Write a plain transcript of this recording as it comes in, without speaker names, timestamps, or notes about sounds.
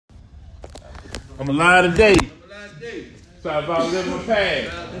I'm alive today. So if I live my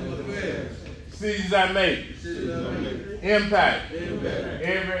past, decisions I make, impact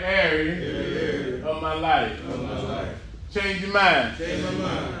every area of my life. Change your mind.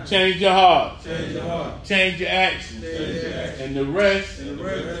 Change your heart. Change your actions. And the rest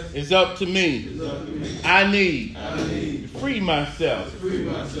is up to me. I need to free myself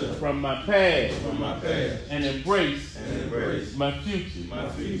from my past and embrace my future.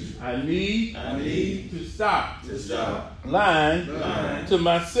 I need to stop lying to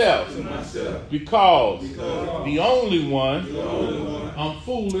myself because the only one I'm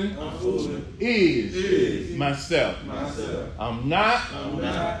fooling is myself. I'm not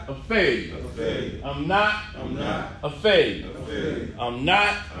afraid. I'm not afraid. I'm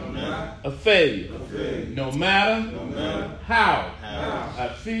not afraid. No matter how I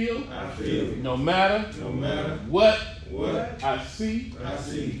feel, no matter what I see,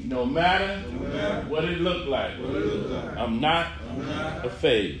 no matter what it look like, I'm not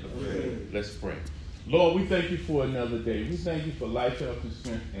afraid. Let's pray. Lord, we thank you for another day. We thank you for life, health, and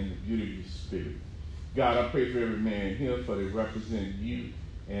strength, and the beauty of your spirit. God, I pray for every man here, for they represent you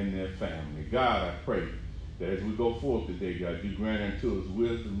and their family. God, I pray that as we go forth today, God, you grant unto us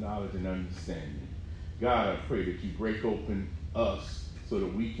wisdom, knowledge, and understanding. God, I pray that you break open us so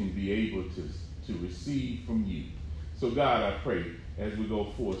that we can be able to receive from you. So, God, I pray as we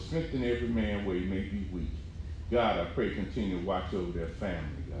go forth, strengthen every man where he may be weak. God, I pray continue to watch over their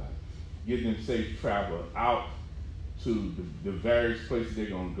family, God. Give them safe travel out to the various places they're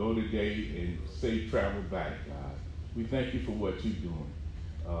going to go today and safe travel back, God. We thank you for what you're doing.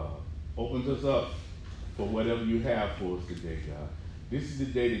 Opens us up for whatever you have for us today, God. This is the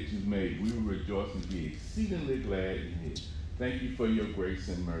day that you've made. We will rejoice and be exceedingly glad in it. Thank you for your grace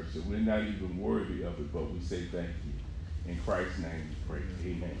and mercy. We're not even worthy of it, but we say thank you. In Christ's name we pray.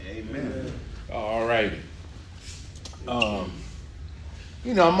 Amen. Amen. All right. I'm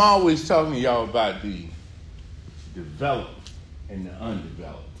always talking to y'all about the developed and the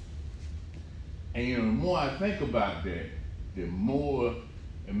undeveloped. And the more I think about that, the more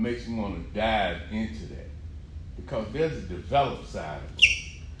it makes me want to dive into that. Because there's a developed side of us.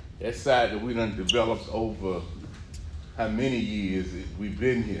 That side that we done developed over how many years we've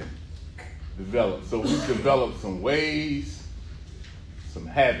been here. Developed. So we've developed some ways, some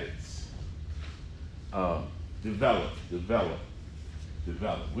habits. Develop.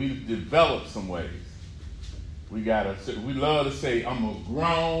 We've developed some ways. We love to say, I'm a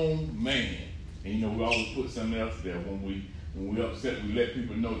grown man. And we always put something else there. When we're upset, we let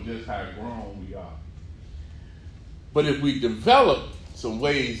people know just how grown we are. But if we develop some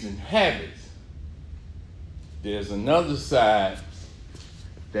ways and habits, there's another side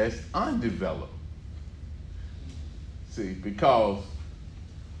that's undeveloped. See, because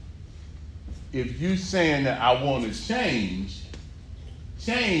if you saying that I want to change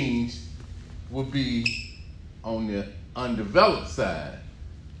would be on the undeveloped side.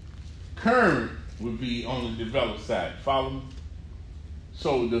 Current would be on the developed side. Follow me?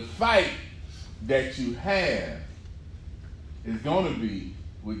 So the fight that you have is going to be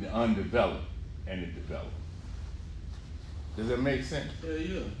with the undeveloped and the developed. Does that make sense?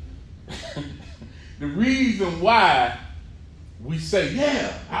 Yeah. The reason why we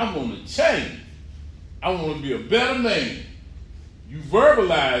say, I want to change. I want to be a better man. You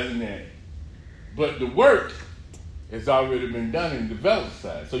verbalizing that. But the work has already been done in the developed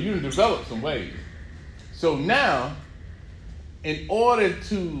side. So you develop some ways. So now, in order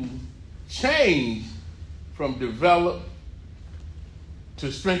to change from developed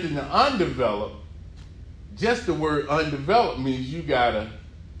to strengthen the undeveloped, just the word undeveloped means you gotta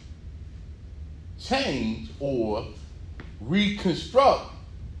change or reconstruct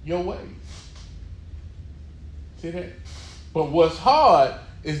your ways. See that? But what's hard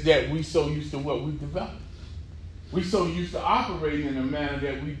is that we so used to what we developed. We so used to operating in a manner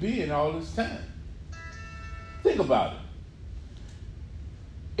that we did all this time. Think about it.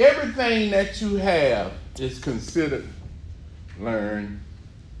 Everything that you have is considered learned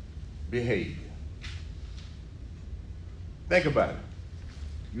behavior. Think about it.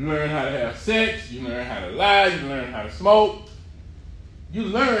 You learn how to have sex, you learn how to lie, you learn how to smoke. You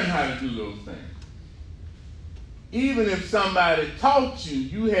learn how to do those things. Even if somebody taught you,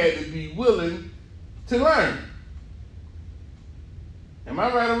 you had to be willing to learn. Am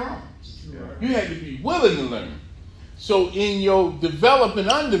I right or wrong? You had to be willing to learn. So in your develop and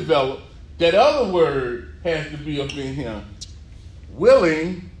undeveloped, that other word has to be up in here.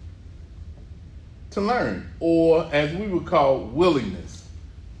 Willing to learn, or as we would call willingness.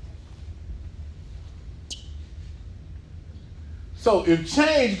 So if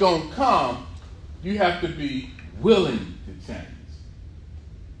change gonna come, You have to be willing to change.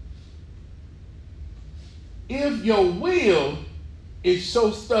 If your will is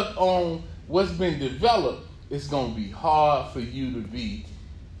so stuck on what's been developed, it's going to be hard for you to be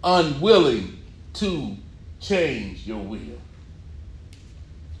unwilling to change your will.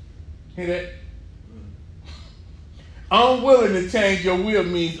 Hear that? Unwilling to change your will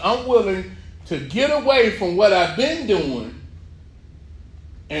means I'm willing to get away from what I've been doing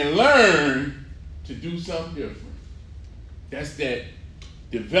and learn to do something different. That's that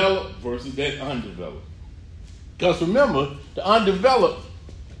developed versus that undeveloped. Because remember, the undeveloped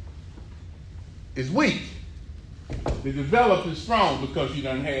is weak. The developed is strong because you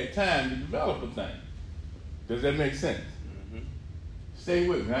done had time to develop a thing. Does that make sense? Mm-hmm. Stay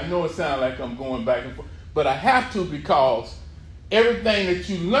with me. I know it sounds like I'm going back and forth, but I have to because everything that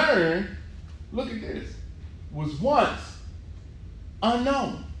you learn, look at this, was once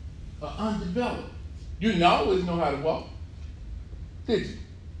unknown or undeveloped. You didn't always know how to walk, did you?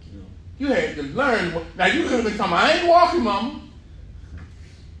 No. You had to learn. Now you could have been talking, I ain't walking, mama.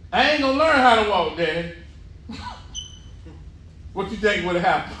 I ain't gonna learn how to walk, daddy. What you think would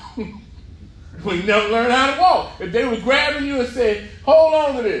have happened? We never learned how to walk. If they were grabbing you and said, hold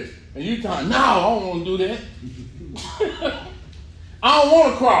on to this, and you telling, no, I don't want to do that. I don't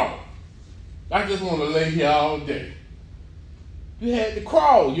want to crawl. I just want to lay here all day. You had to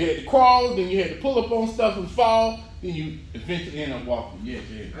crawl. You had to crawl, then you had to pull up on stuff and fall, then you eventually end up walking. Yeah.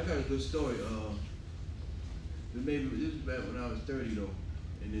 I got a good story. This was back when I was 30 though,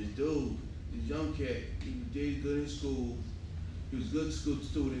 and this dude, this young cat, he did good in school. He was a good school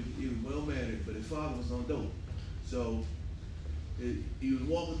student. He was well mannered, but his father was on dope. So he was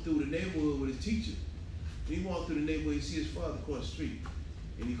walking through the neighborhood with his teacher. He walked through the neighborhood. He see his father across the street,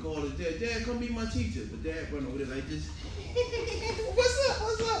 and he called his dad. Dad, come meet my teacher. But dad run over there like this.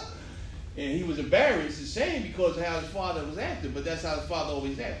 What's up? And he was embarrassed, ashamed because of how his father was acting. But that's how his father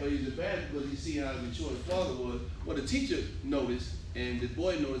always acted. But he was embarrassed because he see how mature his father was. Well, the teacher noticed, and the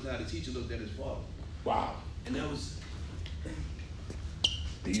boy noticed how the teacher looked at his father. Wow. And that was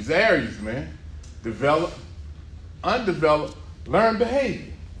these areas, man. Develop, undeveloped, learn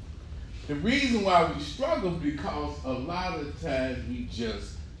behavior. The reason why we struggle because a lot of times we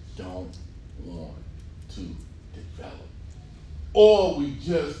just don't want to develop. Or we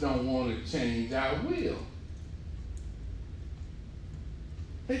just don't want to change our will.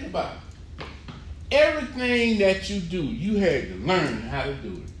 Think about it. Everything that you do, you had to learn how to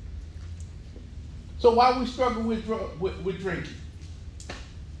do it. So why we struggle with drinking?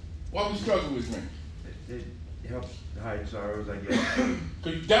 Why we struggle with drinking? It helps hide sorrows, I guess.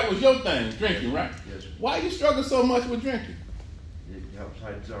 Because that was your thing, drinking, right? Yes, sir. Why you struggle so much with drinking? It helps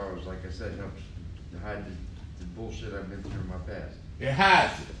hide sorrows, like I said. It helps to hide the bullshit I've been through in my past. It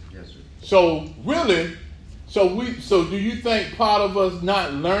hides it. Yes, sir. So really, so do you think part of us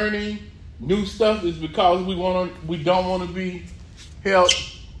not learning new stuff is because we don't want to be held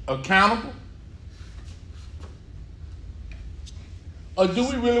accountable? Or do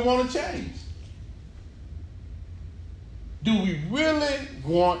we really want to change? Do we really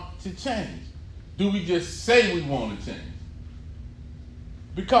want to change? Do we just say we want to change?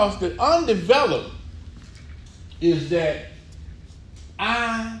 Because the undeveloped is that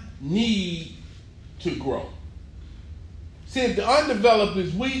I need to grow. See, if the undeveloped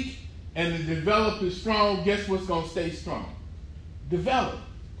is weak and the developed is strong, guess what's going to stay strong? Develop.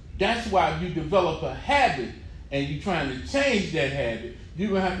 That's why if you develop a habit and you're trying to change that habit, you're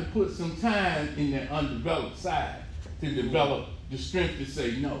going to have to put some time in that undeveloped side to develop the strength to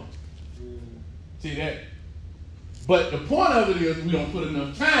say no. See that? But the point of it is we don't put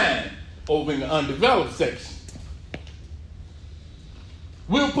enough time over in the undeveloped section.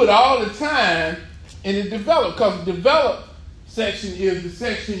 We'll put all the time in the developed, because the developed section is the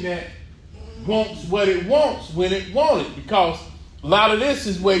section that wants what it wants when it wants it, because a lot of this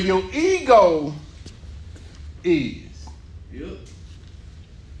is where your ego is. Yep.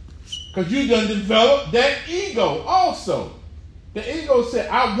 Because you done developed that ego also. The ego said,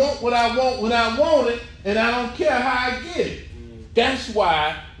 I want what I want when I want it, and I don't care how I get it. That's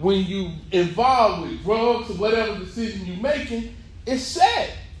why when you involved with drugs or whatever decision you're making, it's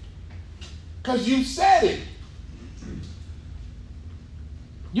sad. Because you said it.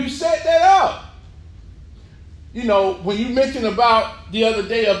 You set that up. You know, when you mentioned about the other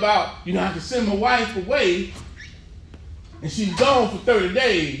day about, I can send my wife away and she's gone for 30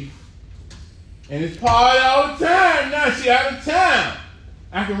 days. And it's party all the time. Now she out of town.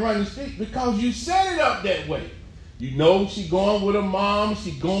 I can run the street because you set it up that way. You know she going with her mom.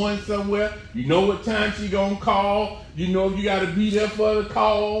 She going somewhere. You know what time she going to call. You know you got to be there for the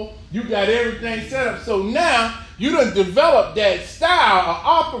call. You got everything set up. So now you done developed that style of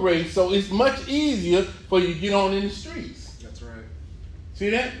operating, so it's much easier for you to get on in the streets. That's right. See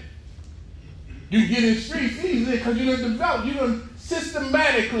that? You get in the streets easily because you done developed. You done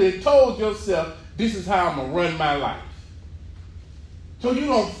systematically told yourself, this is how I'm going to run my life. So you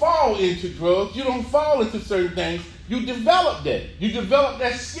don't fall into drugs. You don't fall into certain things. You develop that. You develop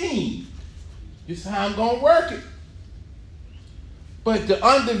that scheme. This is how I'm going to work it. But the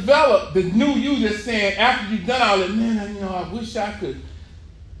undeveloped, the new you that's saying, after you've done all that, man, I wish I could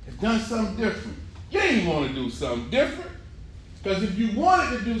have done something different. You ain't want to do something different. Because if you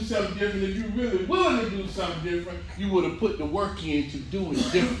wanted to do something different, if you're really willing to do something different, you would have put the work in to do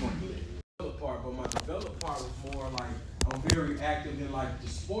it differently. Part, but my developed part was more like I'm very active in like the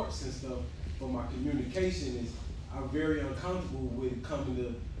sports and stuff, but my communication is I'm very uncomfortable with coming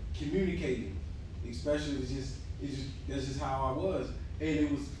to communicating, especially that's just how I was, and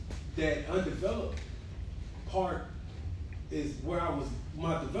it was that undeveloped part is where I was.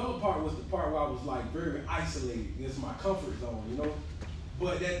 My developed part was the part where I was like very isolated. It's my comfort zone, you know.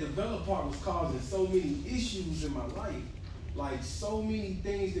 But that developed part was causing so many issues in my life. Like so many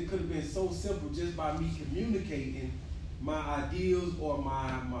things that could have been so simple just by me communicating my ideals or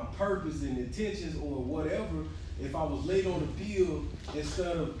my purpose and intentions or whatever. If I was late on the field,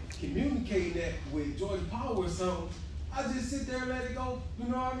 instead of communicating that with Georgia Power or something, I just sit there and let it go. You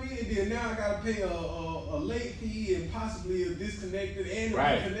know what I mean? And then now I got to pay a late fee and possibly a disconnected and a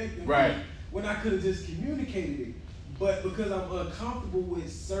reconnected fee when I could have just communicated it. But because I'm uncomfortable with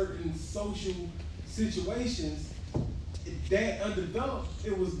certain social situations, that undeveloped,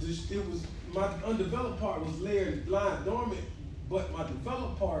 my undeveloped part was lying dormant, but my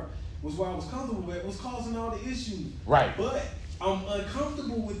developed part was what I was comfortable with, was causing all the issues. Right. But I'm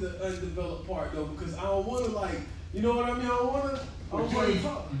uncomfortable with the undeveloped part though, because I don't want to you know what I mean? I don't want to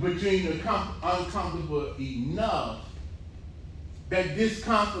talk. But you ain't uncomfortable enough, that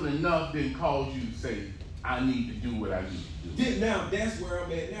discomfort enough didn't cause you to say, I need to do what I need to do. Now, that's where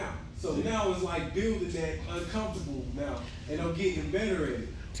I'm at now. So now it's like building that uncomfortable now, and I'm getting better at it.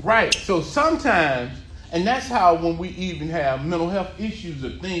 Right. So sometimes, and that's how when we even have mental health issues or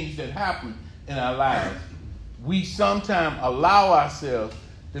things that happen in our lives, we sometimes allow ourselves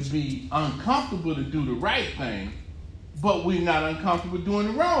to be uncomfortable to do the right thing, but we're not uncomfortable doing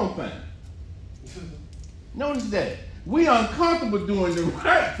the wrong thing. Notice that. We uncomfortable doing the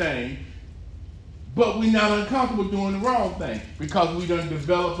right thing, but we're not uncomfortable doing the wrong thing because we done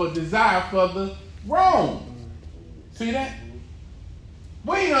develop a desire for the wrong. See that?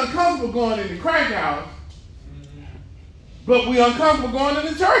 We ain't uncomfortable going in the crack house, but we uncomfortable going to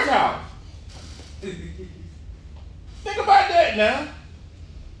the church house. Think about that now.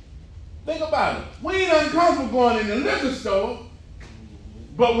 Think about it. We ain't uncomfortable going in the liquor store,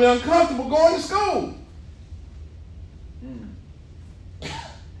 but we're uncomfortable going to school.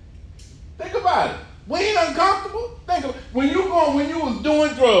 Think about it. We ain't uncomfortable. Think of when you was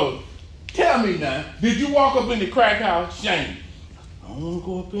doing drugs. Tell me now, did you walk up in the crack house? Shane, I don't want to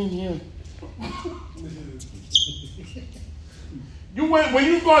go up in here. When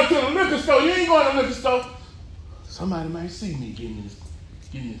you going to the liquor store, you ain't going to the liquor store. Somebody might see me getting this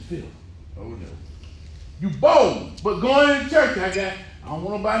film. Oh no. You bold, but going to church, I don't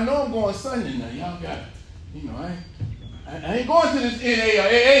want nobody to know I'm going Sunday now. Y'all got, I ain't going to this NA or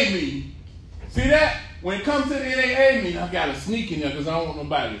AA meeting. See that? When it comes to the NAA meeting, I got to sneak in there because I don't want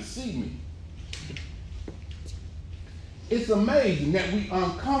nobody to see me. It's amazing that we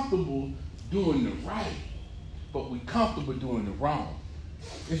uncomfortable doing the right, but we comfortable doing the wrong.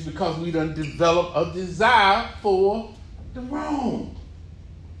 It's because we done developed a desire for the wrong.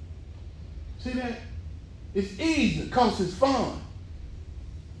 See that? It's easy because it's fun.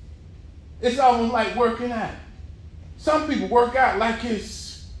 It's almost like working out. Some people work out like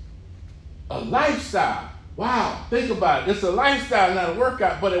it's a lifestyle. Wow, think about it. It's a lifestyle, not a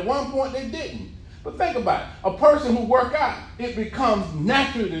workout, but at one point they didn't. But think about it. A person who work out, it becomes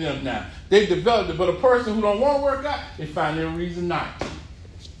natural to them now. They developed it. But a person who don't want to work out, they find their reason not to.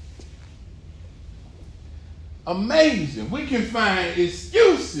 Amazing. We can find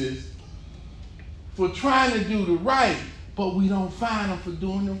excuses for trying to do the right, but we don't find them for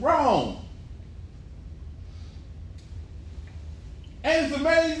doing the wrong. And it's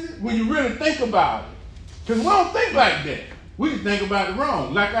amazing when you really think about it. Because we don't think like that. We just think about it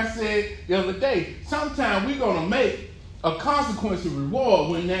wrong. Like I said the other day, sometimes we're going to make a consequence a reward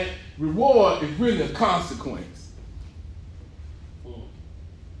when that reward is really a consequence.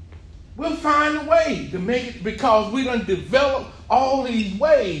 We'll find a way to make it, because we done develop all these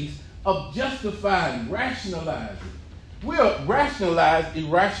ways of justifying, rationalizing. We'll rationalize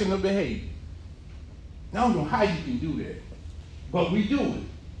irrational behavior. I don't know how you can do that, but we do it.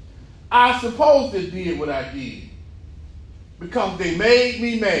 I suppose they did what I did because they made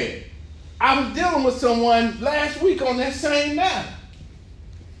me mad. I was dealing with someone last week on that same matter.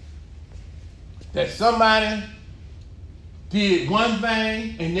 That somebody did one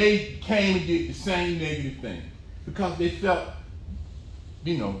thing and they came and did the same negative thing because they felt,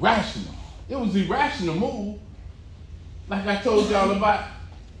 rational. It was an irrational move. Like I told y'all about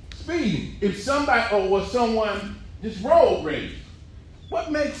speeding. If somebody or someone just road rage, what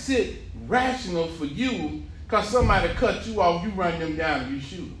makes it rational for you because somebody cut you off, you run them down and you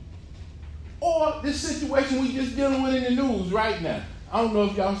shoot them? Or this situation we just dealing with in the news right now. I don't know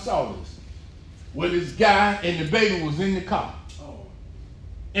if y'all saw this. Where this guy and the baby was in the car. Oh.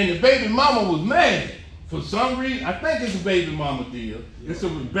 And the baby mama was mad. For some reason, I think it's a baby mama deal. Yeah. It's a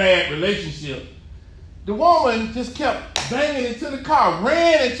bad relationship. The woman just kept banging into the car,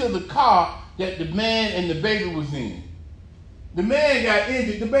 ran into the car that the man and the baby was in. The man got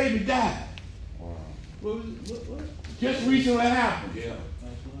injured, the baby died. Wow. What? Just recently happened. Yeah,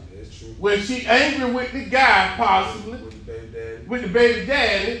 that's true. Where she angry with the guy, possibly. With the baby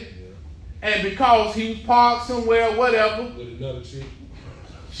daddy. And because he was parked somewhere or whatever, with another chick,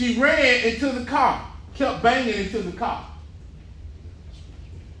 she ran into the car, kept banging into the car.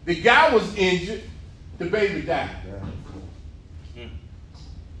 The guy was injured, the baby died.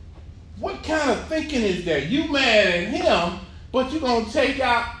 What kind of thinking is that? You mad at him, but you're going to take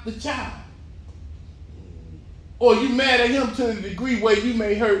out the child. Or you mad at him to the degree where you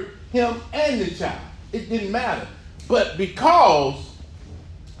may hurt him and the child. It didn't matter. But because,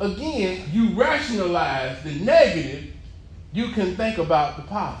 again, you rationalize the negative, you can think about the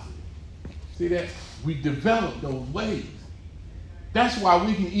positive. See that? We develop those ways. That's why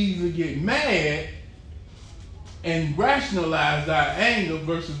we can easily get mad and rationalize our anger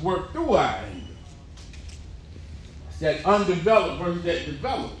versus work through our anger. It's that undeveloped versus that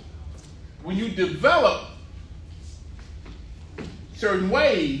developed. When you develop certain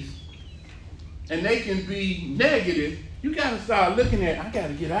ways and they can be negative, you got to start looking at, I got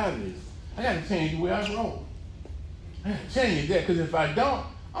to get out of this. I got to change the way I roll. I got to change that, because if I don't,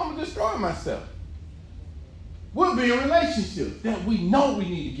 I'm going to destroy myself. We'll be in relationships that we know we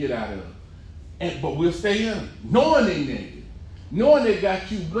need to get out of. But we'll stay in them, knowing they negative. Knowing they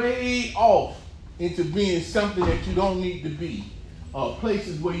got you way off into being something that you don't need to be.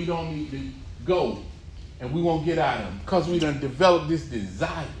 Places where you don't need to go. And we won't get out of them because we done developed this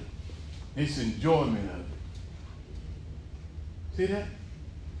desire, this enjoyment of it. See that?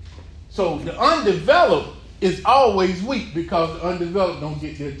 So the undeveloped is always weak because the undeveloped don't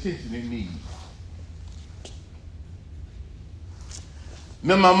get the attention they need.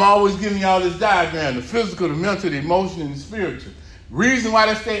 Remember, I'm always giving y'all this diagram, the physical, the mental, the emotional, and the spiritual. Reason why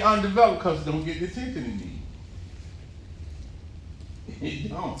they stay undeveloped, because they don't get the attention they need. They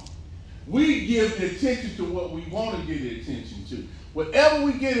don't. We give attention to what we want to give the attention to. Whatever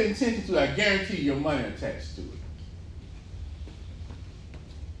we give attention to, I guarantee your money attached to it.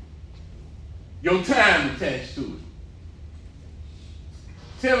 Your time attached to it.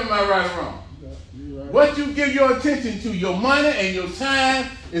 Tell me, am I right or wrong? Right. What you give your attention to, your money and your time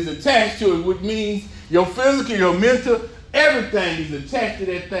is attached to it, which means your physical, your mental, everything is attached to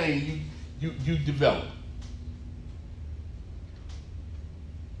that thing you develop.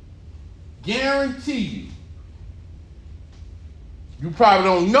 Guarantee you. You probably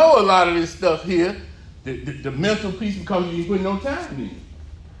don't know a lot of this stuff here, the mental piece, because you put no time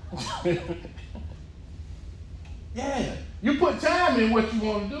in. Yeah, you put time in what you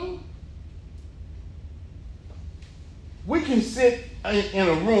want to do. We can sit in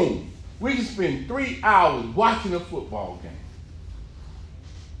a room. We can spend 3 hours watching a football game,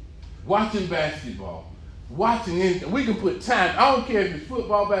 watching basketball, watching anything. We can put time. I don't care if it's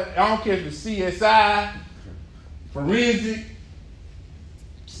football, I don't care if it's CSI, forensic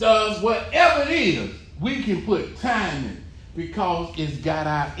stuff, whatever it is, we can put time in because it's got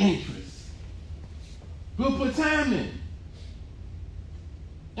our interest. We'll put time in.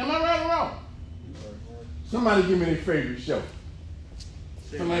 Am I right or wrong? Somebody give me their favorite show.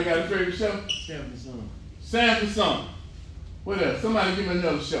 Somebody got a favorite show? Sanford Son. Sanford Son. What else? Somebody give me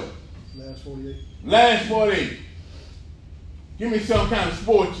another show. Last 48. Last 48. Give me some kind of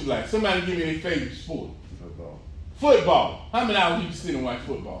sport you like. Somebody give me their favorite sport. Football. Football. How many hours you can sit and watch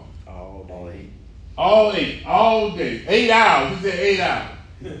football? All day. All day. All day. 8 hours. He said 8 hours.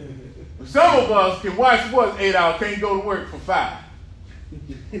 Some of us can watch sports 8 hours, can't go to work for 5.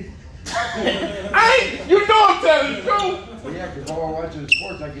 You know I'm telling the truth. Well, yeah, because while I'm watching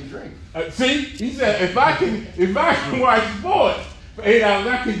sports, I can drink. See, he said, if I can watch sports for 8 hours,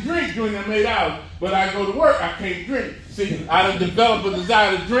 I can drink during them 8 hours, but I go to work, I can't drink. See, I done developed a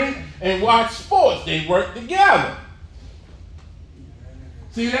desire to drink and watch sports. They work together.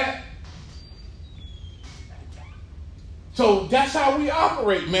 See that? So that's how we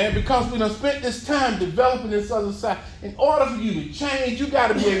operate, man, because we done spent this time developing this other side. In order for you to change, you got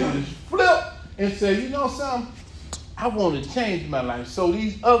to be able to flip and say, you know something? I want to change my life. So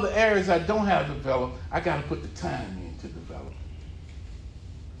these other areas I don't have developed, I got to put the time in to develop.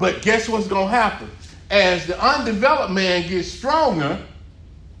 But guess what's going to happen? As the undeveloped man gets stronger,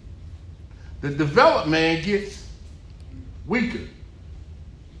 the developed man gets weaker.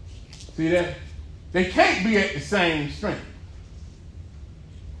 See that? They can't be at the same strength.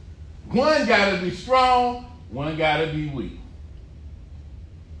 One got to be strong, one got to be weak.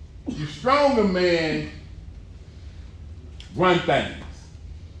 The stronger man run things.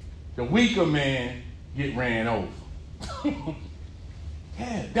 The weaker man get ran over.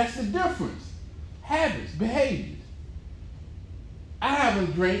 Yeah, that's the difference. Habits, behaviors. I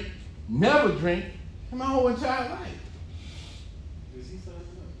haven't never drink in my whole entire life.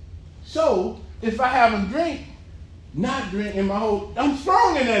 So, if I haven't not drink in my whole, I'm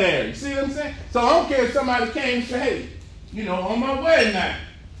strong in that area. See what I'm saying? So I don't care if somebody came and said, hey, you know, on my wedding night,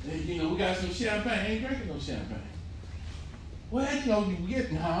 you know, we got some champagne. I ain't drinking no champagne. Well, you know,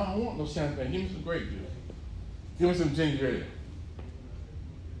 I don't want no champagne. Give me some grape juice. Give me some ginger ale.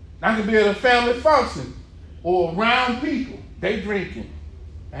 I could be at a family function or around people. They drinking.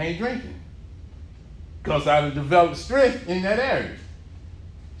 I ain't drinking. Because I've developed strength in that area.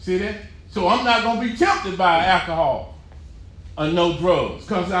 See that? So I'm not going to be tempted by alcohol or no drugs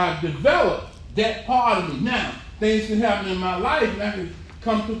because I've developed that part of me. Now, things can happen in my life and I can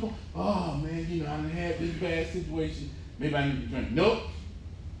come to, oh man, you know, I had this bad situation. Maybe I need to drink. Nope.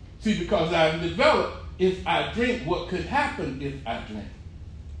 See, because I've developed, if I drink, what could happen if I drink.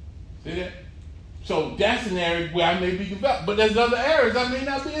 See that? So that's an area where I may be developed. But there's other areas I may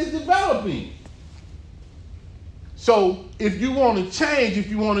not be as developing. So if you want to change, if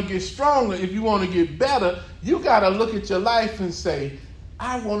you want to get stronger, if you want to get better, you got to look at your life and say,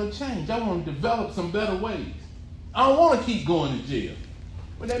 I want to change. I want to develop some better ways. I don't want to keep going to jail.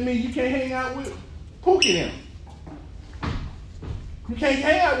 But that means you can't hang out with Pookie them. You can't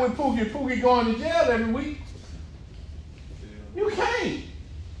hang out with Pookie. Pookie going to jail every week. You can't.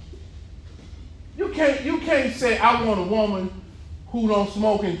 You can't say, I want a woman who don't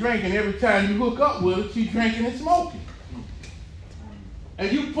smoke and drink, and every time you hook up with her, she's drinking and smoking.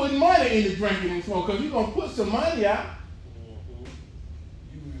 And you put money into drinking and smoking, because you're going to put some money out.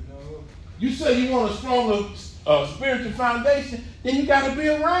 You say you want a stronger spiritual foundation, then you got to be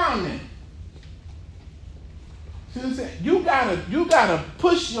around them. See what I'm saying? You gotta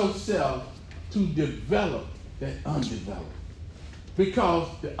push yourself to develop that undeveloped. Because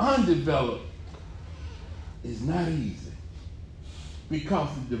the undeveloped is not easy. Because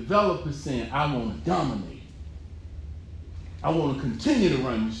the developer is saying, I want to dominate. I want to continue to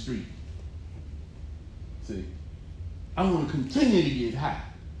run the street. See? I want to continue to get high.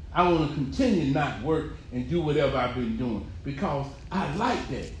 I want to continue to not work and do whatever I've been doing because I like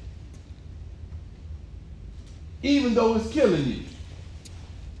that. Even though it's killing you.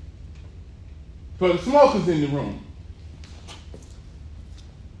 For the smokers in the room.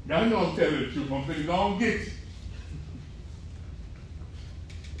 Y'all know I'm telling the truth. I'm finna go and get you.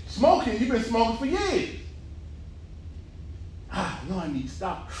 Smoking, you've been smoking for years. No, I need to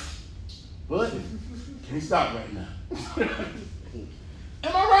stop. But can't stop right now.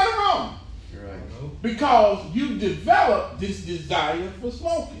 Am I right or wrong? You're right. Because you develop this desire for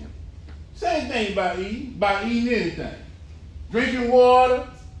smoking. Same thing by eating anything. Drinking water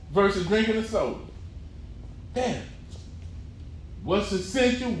versus drinking a soda. Damn. What's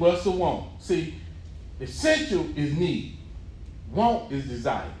essential, what's a want? See, essential is need. Want is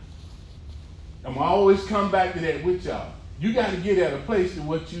desire. I'm going to always come back to that with y'all. You got to get at a place where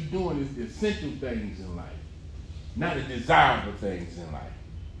what you're doing is the essential things in life, not the desirable things in life.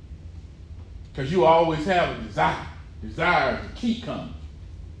 Because you always have a desire. Desire is to keep coming.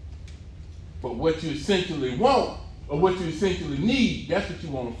 But what you essentially want, or what you essentially need, that's what you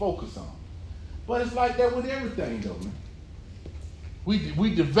want to focus on. But it's like that with everything, though, man.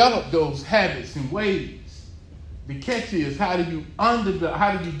 We develop those habits and ways. The catch is, how do you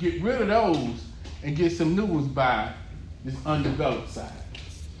get rid of those and get some new ones by this undeveloped side?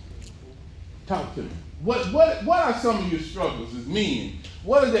 Talk to me. What are some of your struggles as men?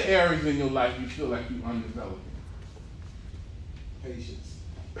 What are the areas in your life you feel like you're undeveloped? Patience.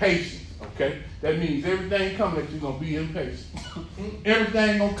 Patience, okay? That means everything coming at you going to be impatient.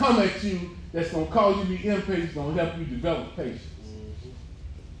 Everything going to come at you that's going to cause you to be impatient going to help you develop patience.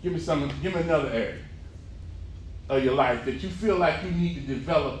 Give me another area of your life that you feel like you need to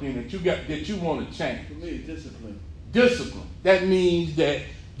develop in, that you want to change. For me, discipline. Discipline. That means that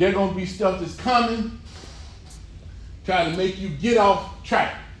there's going to be stuff that's coming, trying to make you get off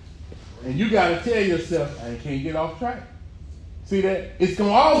track. And you got to tell yourself, I can't get off track. See that? It's going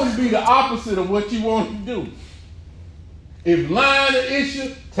to always be the opposite of what you want to do. If lying an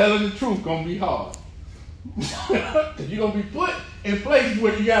issue, telling the truth going to be hard. Because you're going to be put in places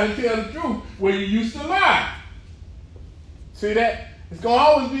where you got to tell the truth, where you used to lie. See that? It's going to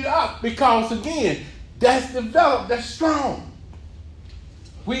always be the opposite. Because, again, that's developed, that's strong.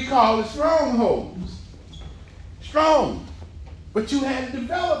 We call it strongholds. Strong. But you had to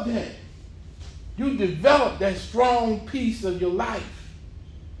develop that. You developed that strong piece of your life.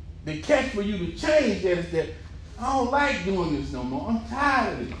 The catch for you to change that is that I don't like doing this no more. I'm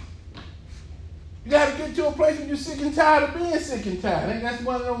tired of it. You got to get to a place where you're sick and tired of being sick and tired. And that's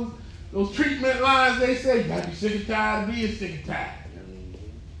one of those treatment lines they say. You got to be sick and tired of being sick and tired.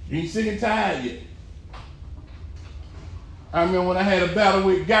 You ain't sick and tired yet. I remember when I had a battle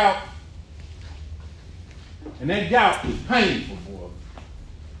with gout. And that gout was painful, boy.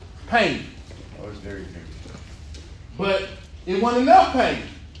 Painful. Oh, it's very painful. But it wasn't enough pain.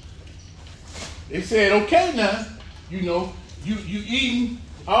 They said, okay now, you eating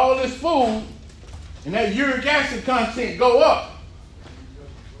all this food and that uric acid content go up.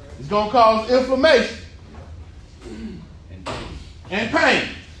 It's going to cause inflammation and pain.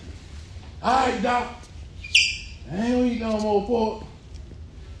 All right, doc. I ain't gonna eat no more pork.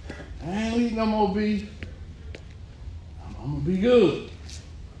 I ain't gonna eat no more beef. I'm gonna be good.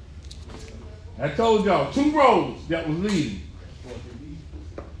 I told y'all 2 roads that was leading.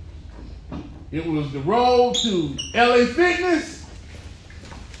 It was the road to LA Fitness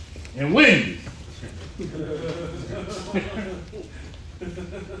and Wendy's.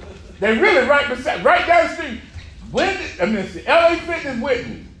 They really right down the street. Wendy's, LA Fitness,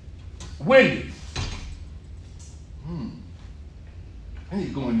 Wendy's. I need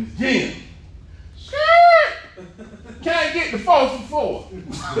to go in this gym. Can't get the 4 for 4.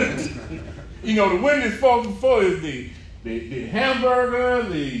 You know, the Wendy's 4 for 4 is the hamburger,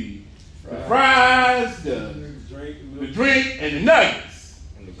 the fries, the drink, and the nuggets.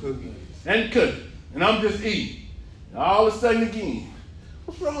 And the cookie. And I'm just eating. And all of a sudden again,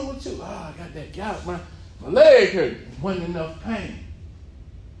 what's wrong with you? Oh, I got that gout. My leg hurt. It wasn't enough pain.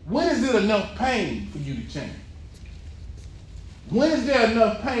 When is it enough pain for you to change? When is there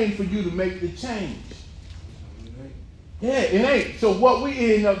enough pain for you to make the change? Yeah, it ain't. So what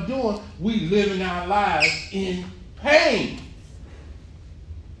we end up doing, we living our lives in pain.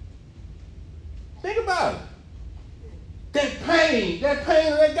 Think about it. That pain that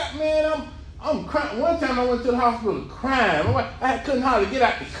got, man, I'm crying. One time I went to the hospital crying. I couldn't hardly get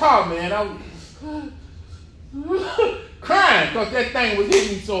out the car, man. I was crying because that thing was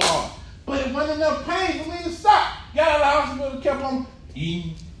hitting me so hard. But it wasn't enough pain for me to stop. Got out of the hospital, kept on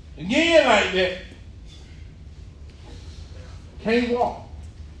eating again like that. Can't walk.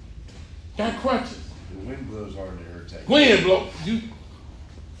 Got crutches. The wind blows hard to irritate. Wind blows.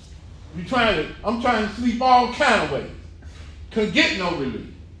 I'm trying to sleep all kind of ways. Couldn't get no relief.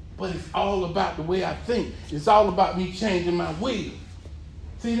 But it's all about the way I think. It's all about me changing my will.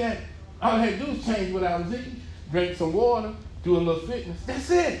 See that? All I had to do was change what I was eating, drink some water, do a little fitness. That's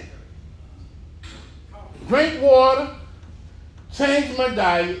it. Drink water, change my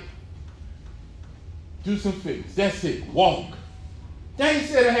diet, do some fitness. That's it. Walk. They ain't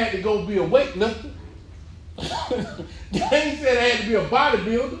said I had to go be a weightlifter. They ain't said I had to be a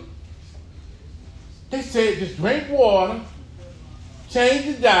bodybuilder. They said just drink water, change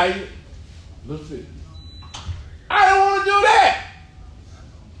the diet, little fitness. I don't want to do that.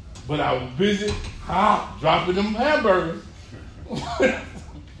 But I was busy dropping them hamburgers.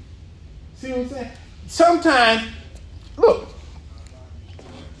 See what I'm saying? Sometimes, look,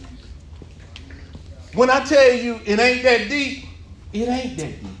 when I tell you it ain't that deep, it ain't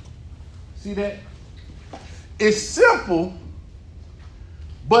that deep. See that? It's simple,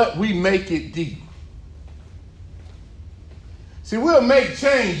 but we make it deep. See, we'll make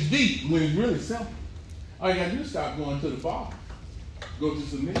change deep when it's really simple. All you gotta do is stop going to the bar. Go to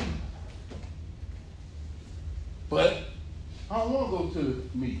some meeting. But I don't want to go to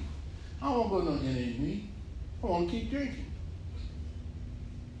the meeting. I don't want to go to no NA meeting. I want to keep drinking.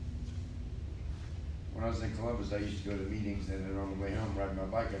 When I was in Columbus, I used to go to meetings, and then on the way home, riding my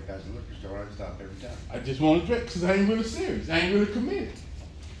bike, I passed the liquor store, I'd stop every time. I just want to drink because I ain't really serious. I ain't really committed.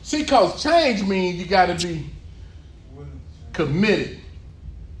 See, because change means you got to be committed.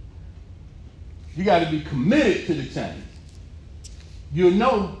 You got to be committed to the change. You'll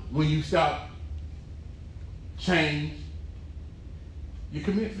know when you stop change your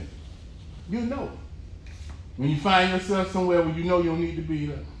commitment. You'll know. When you find yourself somewhere where you know you don't need to be,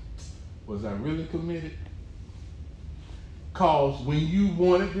 like, was I really committed? Because when you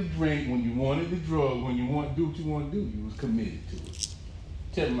wanted to drink, when you wanted to drug, when you want to do what you want to do, you was committed to it.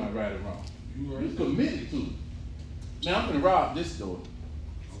 Tell me am I right or wrong. You was committed to it. Now I'm going to rob this store.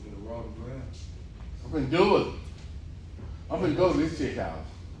 I'm going to rob the glass. I'm going to do it. I'm going to go to this chick house.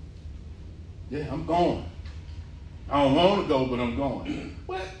 Yeah, I'm going. I don't want to go, but I'm going.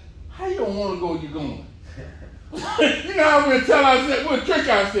 What? How you don't want to go, you're going? You know how we'll tell ourselves, we'll trick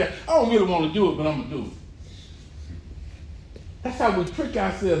ourselves. I don't really want to do it, but I'm going to do it. That's how we trick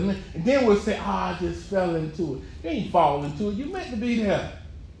ourselves. And then we'll say, I just fell into it. You ain't fall into it. You meant to be there.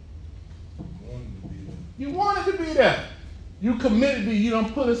 You wanted to be there. You committed to be. You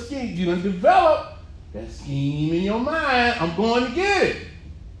done put a scheme. You done develop that scheme in your mind. I'm going to get it.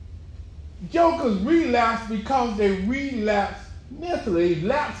 Jokers relapse because they relapse mentally. They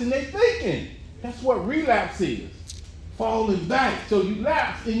lapse in their thinking. That's what relapse is. Falling back. So you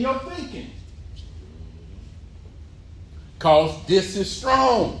lapse in your thinking. Because this is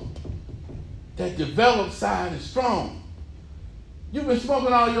strong. That developed side is strong. You've been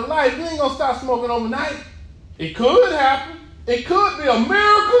smoking all your life. You ain't going to stop smoking overnight. It could happen. It could be. A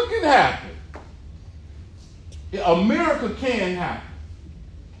miracle can happen. A miracle can happen.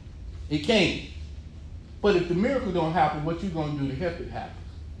 It can. But if the miracle don't happen, what you going to do to help it happen?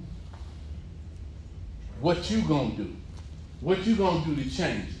 What you going to do? What you going to do to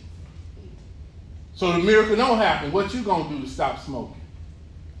change it? So the miracle don't happen. What you going to do to stop smoking?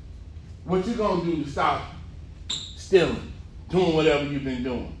 What you going to do to stop stealing? Doing whatever you've been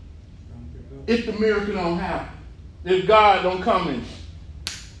doing? If the miracle don't happen, if God don't come and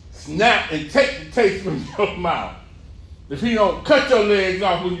snap and take the taste from your mouth, if he don't cut your legs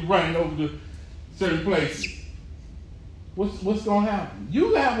off when you're running over to certain places, what's going to happen?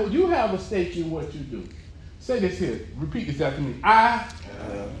 You have a stake in what you do. Say this here. Repeat this after me. I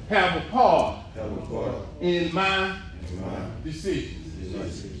have a part in my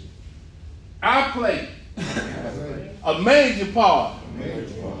decisions. I play a major part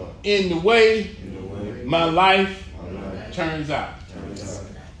in the way my life turns out.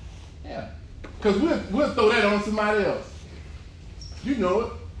 Yeah. Because we'll throw that on somebody else. You know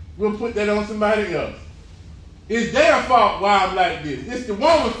it. We'll put that on somebody else. It's their fault why I'm like this. It's the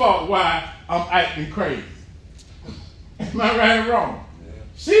woman's fault why I'm acting crazy. Am I right or wrong? Yeah.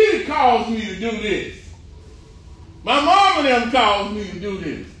 She caused me to do this. My mom and them caused me to do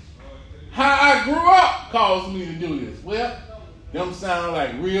this. How I grew up caused me to do this. Well, them sound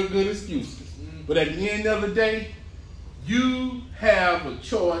like real good excuses. But at the end of the day, you have a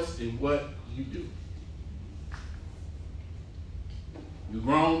choice in what you do. You're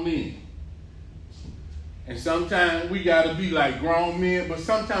grown men. And sometimes we got to be like grown men, but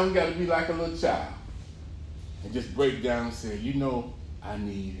sometimes we got to be like a little child. And just break down and say, you know, I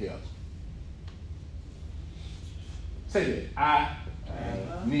need help. Say that.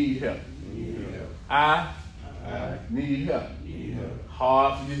 I need help. I need help.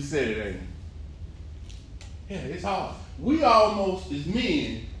 Hard for you to say it, ain't it? Yeah, it's hard. We almost, as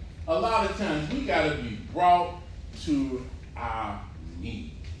men, a lot of times we got to be brought to our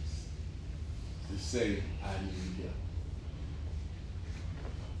knees to say, I need help.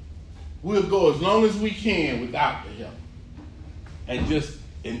 We'll go as long as we can without the help and just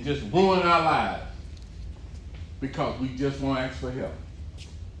ruin our lives because we just won't ask for help.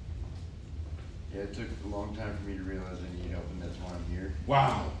 Yeah, it took a long time for me to realize I need help, and that's why I'm here.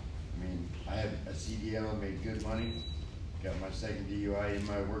 Wow. I mean, I had a CDL, made good money, got my second DUI in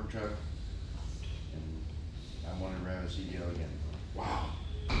my work truck, and I wanted to have a CDL again. Wow.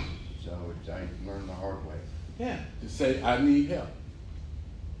 So I learned the hard way. Yeah, to say I need help.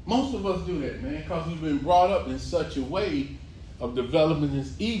 Most of us do that, man, because we've been brought up in such a way of developing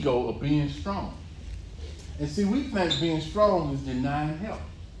this ego of being strong. And see, we think being strong is denying help,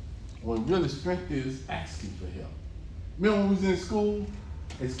 when really strength is asking for help. Remember when we was in school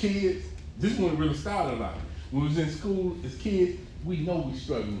as kids? This is when it really started a lot. When we was in school as kids, we know we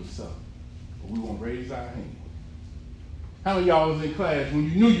struggling with something, but we won't raise our hand. How many of y'all was in class when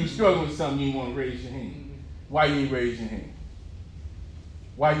you knew you were struggling with something, you didn't want to raise your hand? Why you didn't raise your hand?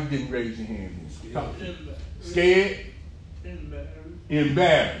 Why you didn't raise your hand? Scared?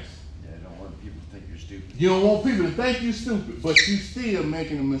 Embarrassed. Yeah, I don't want people to think you're stupid. You don't want people to think you're stupid, but you still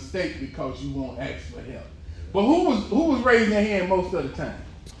making a mistake because you won't ask for help. But who was raising their hand most of the time?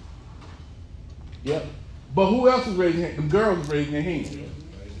 Yep. But who else was raising their hand? The girls was raising their hand.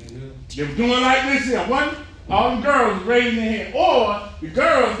 They were doing like this here. One, all the girls was raising their hand. Or the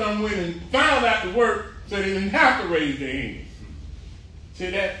girls done went and found out the work so they didn't have to raise their hands. See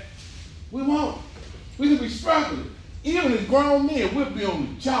that? We won't. We could be struggling. Even as grown men, we'll be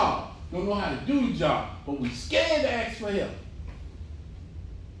on the job. Don't know how to do the job. But we scared to ask for help.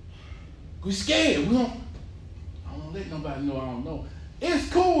 We scared. I don't let nobody know I don't know.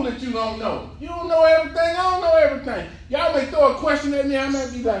 It's cool that you don't know. You don't know everything. I don't know everything. Y'all may throw a question at me. I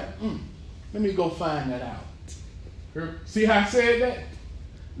might be like, let me go find that out. See how I said that?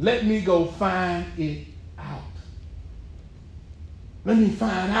 Let me go find it out. Let me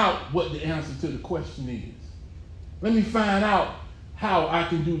find out what the answer to the question is. Let me find out how I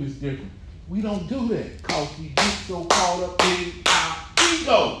can do this different. We don't do that because we get so caught up in our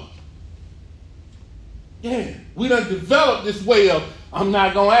ego. Yeah, we done developed this way of, I'm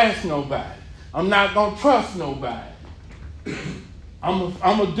not going to ask nobody. I'm not going to trust nobody. I'm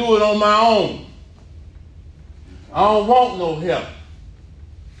going to do it on my own. I don't want no help.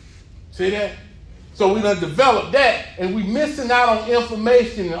 See that? So we done developed that, and we missing out on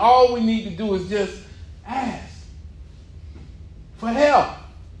information, and all we need to do is just ask for help.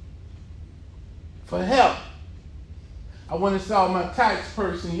 For help. I went and saw my tax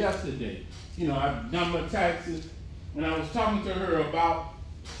person yesterday. You know, I've done my taxes, and I was talking to her about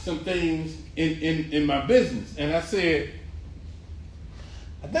some things in my business. And I said,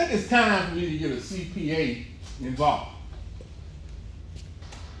 I think it's time for me to get a CPA involved.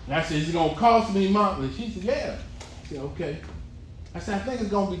 And I said, is it going to cost me monthly? She said, yeah. I said, okay. I said, I think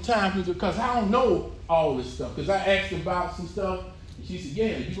it's going to be time for me because I don't know all this stuff. Because I asked about some stuff, and she said,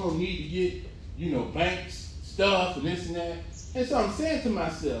 yeah, you're going to need to get, you know, banks, stuff, and this and that. And so I'm saying to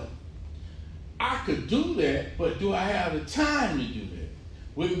myself, I could do that, but do I have the time to do that?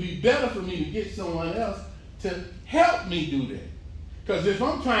 Would it be better for me to get someone else to help me do that? Because if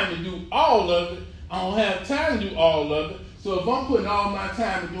I'm trying to do all of it, I don't have time to do all of it. So if I'm putting all my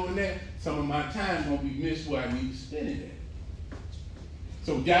time into doing that, some of my time is going to be missed where I need to spend it at.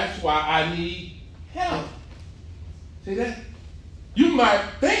 So that's why I need help. See that? You might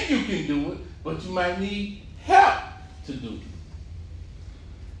think you can do it, but you might need help to do it.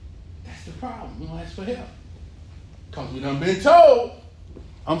 That's the problem. We don't ask for help. Because we done been told,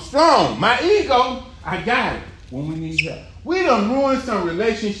 I'm strong. My ego, I got it when we need help. We done ruined some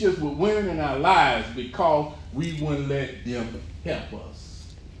relationships with women in our lives because we wouldn't let them help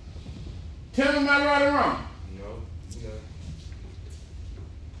us. Tell me, am I right or wrong? No.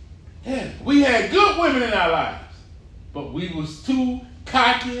 Yeah, we had good women in our lives, but we was too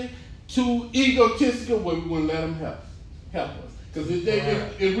cocky, too egotistical where we wouldn't let them help us. Because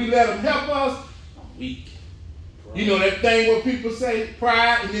if we let them help us, I'm weak. Pride. You know that thing where people say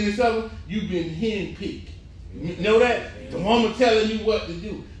pride and then it's other, you've been henpicked. You know that? The woman telling you what to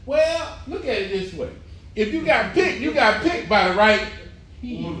do. Well, look at it this way. If you got picked by the right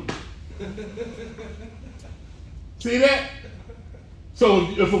hen. See that? So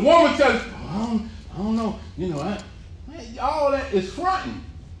if a woman tells you, I don't know, you know, all that is fronting.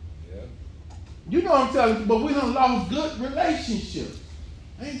 Yeah. You know what I'm telling you, but we done lost good relationships.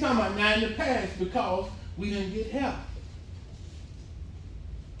 I ain't talking about now in the past because we didn't get help.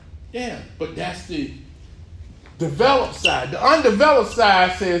 Yeah, but that's the developed side. The undeveloped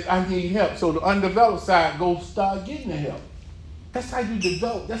side says, I need help. So the undeveloped side goes start getting the help. That's how you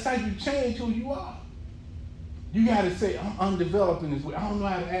develop. That's how you change who you are. You got to say, I'm undeveloped in this way. I don't know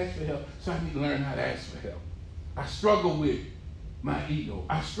how to ask for help, so I need to learn how to ask for help. I struggle with my ego.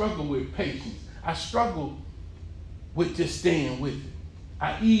 I struggle with patience. I struggle with just staying with it.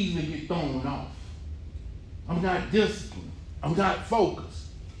 I easily get thrown off. I'm not disciplined. I'm not focused.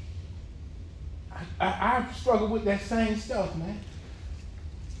 I struggle with that same stuff, man.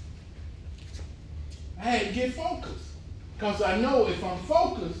 I had to get focused. Because I know if I'm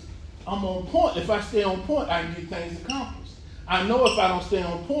focused, I'm on point. If I stay on point, I can get things accomplished. I know if I don't stay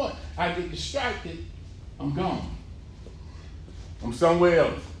on point, I get distracted, I'm gone. I'm somewhere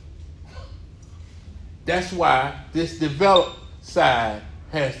else. That's why this developed side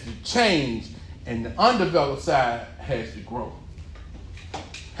has to change and the undeveloped side has to grow.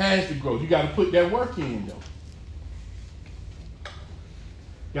 Has to grow. You got to put that work in, though.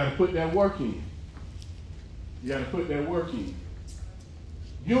 You got to put that work in. You got to put that work in.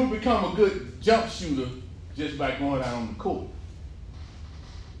 You don't become a good jump shooter just by going out on the court.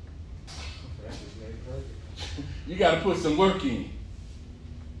 You got to put some work in.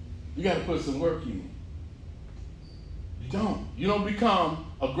 You got to put some work in. You don't. You don't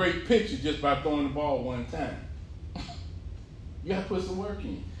become a great pitcher just by throwing the ball one time. You got to put some work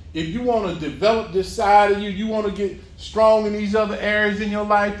in. if you want to develop this side of you, you want to get strong in these other areas in your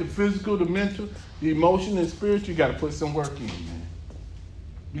life, the physical, the mental, the emotional, and spiritual, you got to put some work in, man.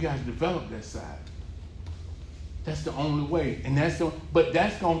 You got to develop that side. That's the only way. But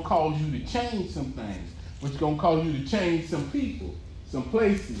that's going to cause you to change some things, which is going to cause you to change some people, some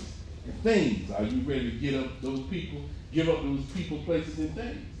places, and things. Are you ready to give up those people, places, and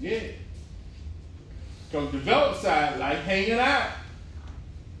things? Yeah. Because develop side, like hanging out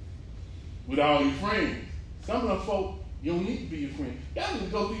with all your friends. Some of them folk, you don't need to be your friend. Y'all need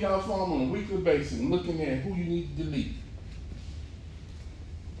to go through y'all phone on a weekly basis and looking at who you need to delete.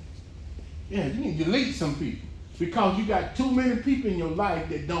 Yeah, you need to delete some people. Because you got too many people in your life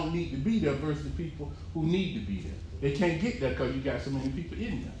that don't need to be there versus the people who need to be there. They can't get there because you got so many people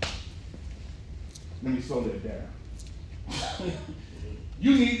in there. Let me slow that down.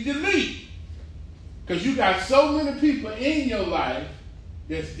 You need to delete. Because you got so many people in your life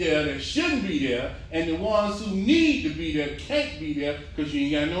that's there that shouldn't be there, and the ones who need to be there can't be there because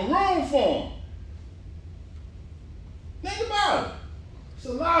you ain't got no room for them. Think about it. It's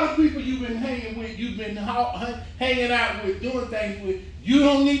a lot of people you've been hanging with, you've been hanging out with, doing things with. You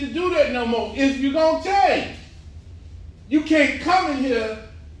don't need to do that no more if you're going to change. You can't come in here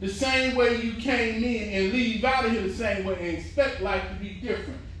the same way you came in and leave out of here the same way and expect life to be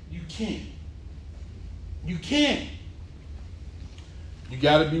different. You can't. You can't. You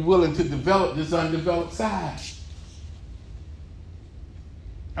got to be willing to develop this undeveloped side.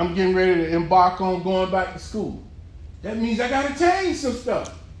 I'm getting ready to embark on going back to school. That means I got to change some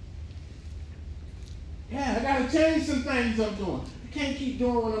stuff. Yeah, I got to change some things I'm doing. I can't keep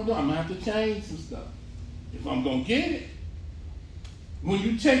doing what I'm doing. I'm going to have to change some stuff if I'm going to get it. When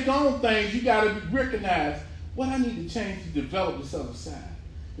you take on things, you got to recognize what I need to change to develop this other side.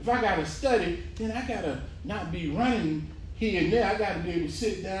 If I got to study, then I got to not be running here and there. I got to be able to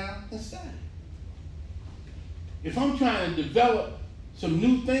sit down and study. If I'm trying to develop some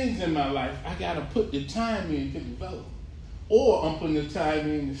new things in my life, I got to put the time in to develop. Or I'm putting the time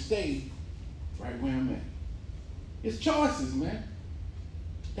in to stay right where I'm at. It's choices, man.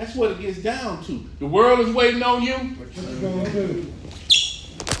 That's what it gets down to. The world is waiting on you. What you gonna do?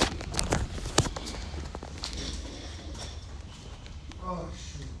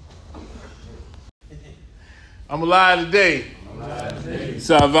 I'm alive today.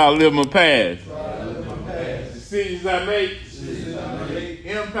 So I've outlived my past. The decisions I make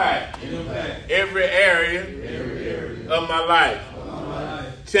impact every area of my life.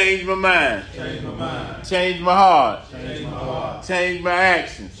 Change my mind. Change my heart. Change my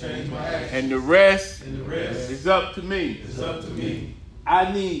actions. And the rest is up to me.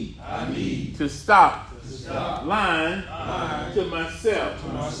 I need to stop lying to myself.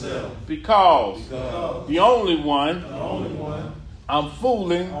 Because the only one I'm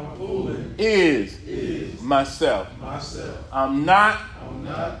fooling is myself. I'm not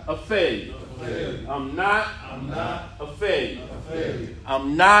a failure. I'm not a failure.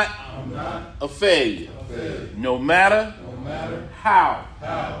 I'm not a failure. No matter how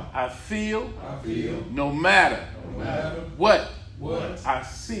I feel, no matter what I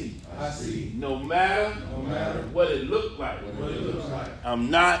see, no matter what it looks like,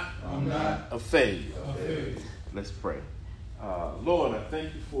 I'm not a failure. Let's pray. Lord, I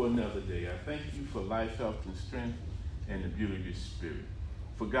thank you for another day. I thank you for life, health, and strength, and the beauty of your spirit.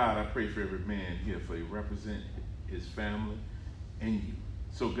 For God, I pray for every man here, for he represents his family and you.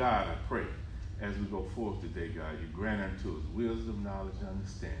 So God, I pray, as we go forth today, God, you grant unto us wisdom, knowledge, and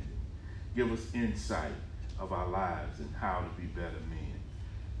understanding. Give us insight of our lives and how to be better men.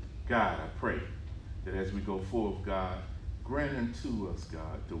 God, I pray that as we go forth, God, grant unto us,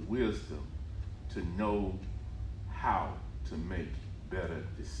 God, the wisdom to know how to make better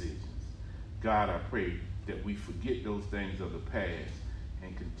decisions. God, I pray that we forget those things of the past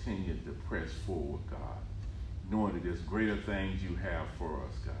and continue to press forward, God, knowing that there's greater things you have for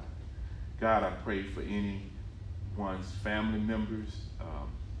us, God. God, I pray for anyone's family members,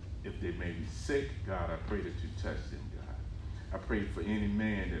 if they may be sick, God, I pray that you touch them, God. I pray for any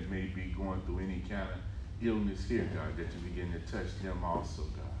man that may be going through any kind of illness here, God, that you begin to touch them also,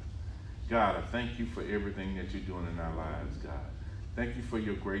 God. God, I thank you for everything that you're doing in our lives, God. Thank you for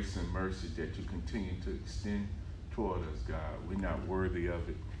your grace and mercy that you continue to extend toward us, God. We're not worthy of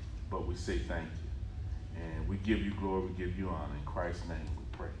it, but we say thank you. And we give you glory, we give you honor. In Christ's name we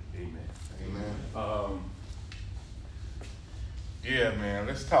pray. Amen. Amen. Yeah, man,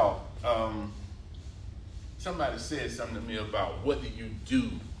 let's talk. Somebody said something to me about what do you do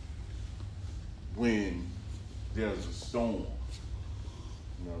when there's a storm.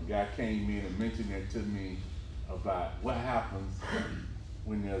 You know, a guy came in and mentioned that to me about what happens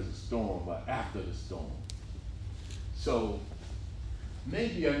when there's a storm or after the storm. So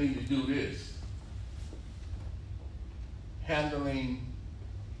maybe I need to do this. Handling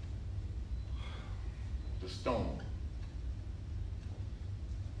the storm.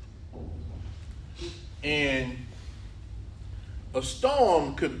 And a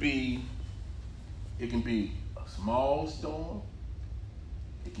storm could be, it can be a small storm,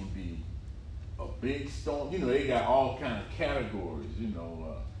 it can be a big storm. You know, they got all kind of categories, you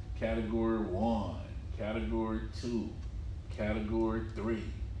know, category 1, category 2, category 3,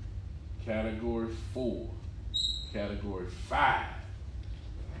 category 4, category 5.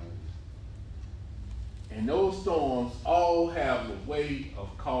 And those storms all have a way of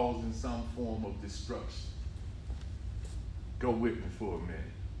causing some form of destruction. Go with me for a minute.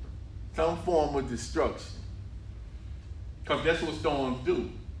 Some form of destruction. Because that's what storms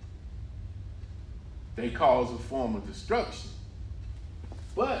do. They cause a form of destruction.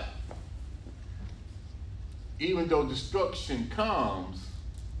 But even though destruction comes,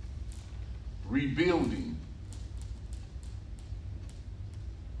 rebuilding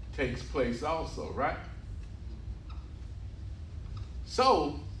takes place also, right?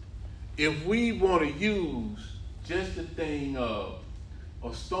 So, if we want to use just the thing of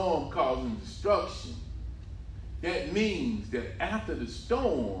a storm causing destruction, that means that after the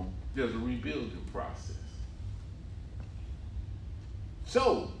storm, there's a rebuilding process.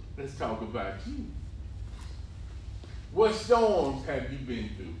 So, let's talk about you. What storms have you been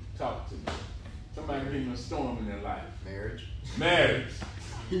through? Talk to me. Somebody been in a storm in their life. Marriage. Marriage.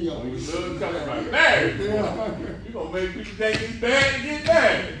 We love talking about marriage. You're going to make people think it's bad to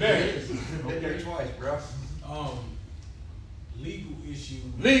get married. Okay, twice, bro. Legal issues.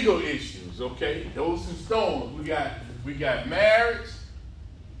 Legal issues, okay. Those some storms. We got marriage.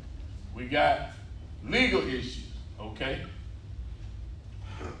 We got legal issues, okay.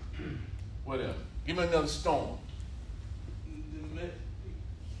 What else? Give me another storm.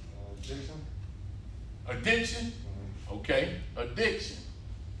 Addiction? Okay. Addiction.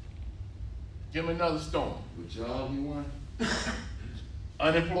 Give me another storm. What job you want?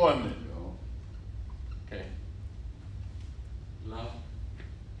 Unemployment. No. Okay. Law.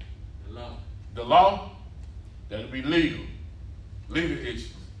 The law. The law? That'll be legal. Legal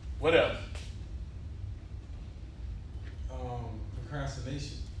issues. What else?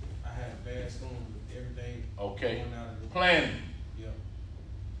 Procrastination. I had bad storms with everything. Okay. Going out of the Planning. Yep.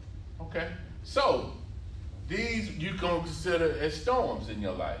 Okay. So, these you can consider as storms in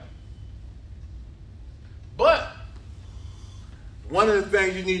your life. But, one of the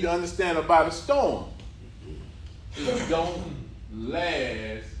things you need to understand about a storm is it don't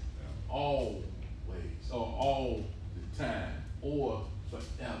last always or all the time or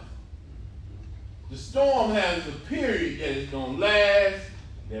forever. The storm has a period that is going to last,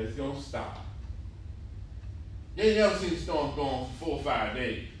 that is going to stop. You ain't never seen a storm go on for 4 or 5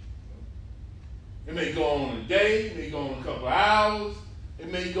 days. It may go on a day, it may go on a couple of hours,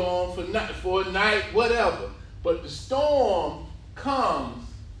 it may go on for a night, whatever. But the storm comes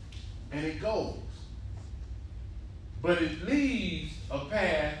and it goes. But it leaves a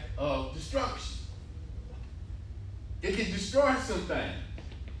path of destruction. It can destroy some things.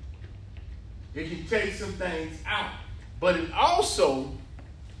 It can take some things out. But it also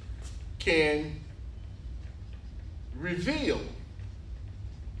can reveal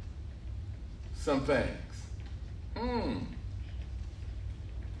some things.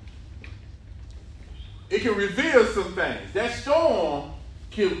 It can reveal some things. That storm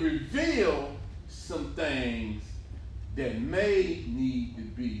can reveal some things that may need to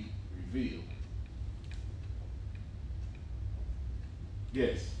be revealed.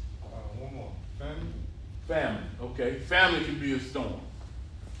 Yes? One more. Family? Family, okay. Family can be a storm.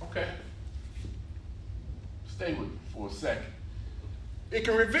 Okay. Stay with me for a second. It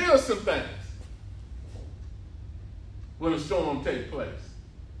can reveal some things when a storm takes place.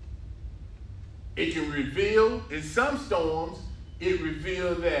 It can reveal, in some storms, it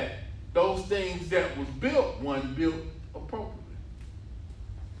reveals that those things that was built weren't built appropriately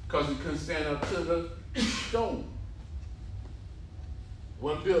because it couldn't stand up to the storm.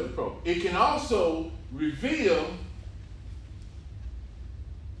 Wasn't built appropriately. It can also reveal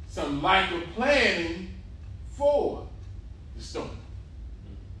some lack of planning for the storm.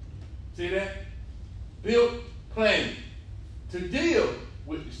 See that? Built planning to deal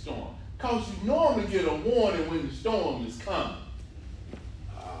with the storm. Because you normally get a warning when the storm is coming.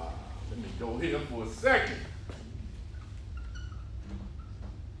 Let me go here for a second.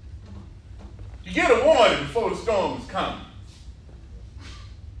 You get a warning before the storm is coming.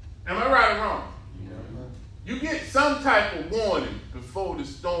 Am I right or wrong? Yeah. You get some type of warning before know the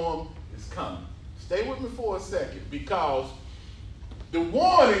storm is coming. Stay with me for a second, because the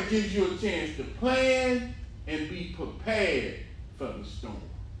warning gives you a chance to plan and be prepared for the storm.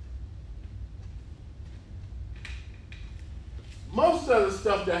 Most of the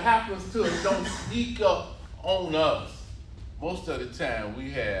stuff that happens to us don't sneak up on us. Most of the time we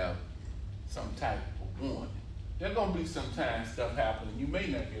have some type of warning. There's going to be some time stuff happening. You may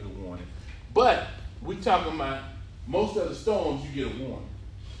not get a warning. But we're talking about most of the storms you get a warning.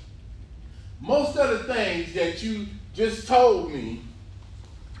 Most of the things that you just told me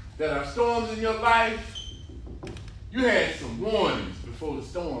that are storms in your life, you had some warnings before the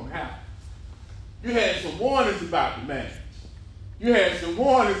storm happened. You had some warnings about the marriage. You had some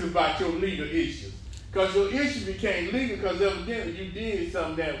warnings about your legal issues. Because your issue became legal because evidently you did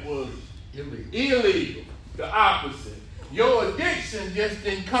something that was illegal. The opposite. Your addiction just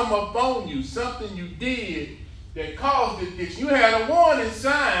didn't come up on you. Something you did that caused addiction. You had a warning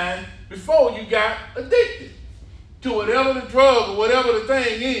sign before you got addicted to whatever the drug or whatever the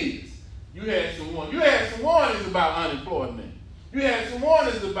thing is. You had some warnings. You had some warnings about unemployment. You had some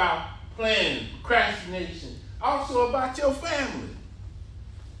warnings about planning, procrastination. Also about your family.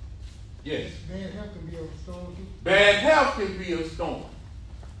 Yes. Bad health can be a storm too. Bad health can be a storm.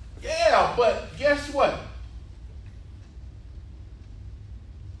 Yeah, but guess what?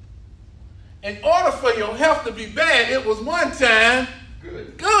 In order for your health to be bad, it was one time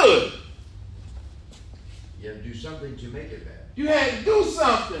good. You have to do something to make it bad. You had to do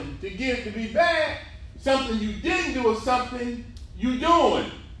something to get it to be bad. Something you didn't do or something you doing.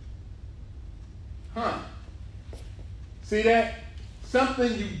 Huh? See that?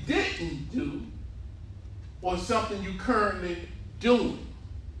 Something you didn't do or something you currently doing.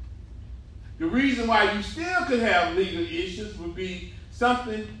 The reason why you still could have legal issues would be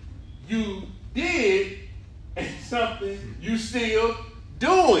something you did and something you still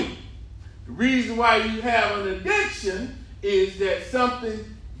doing. The reason why you have an addiction is that something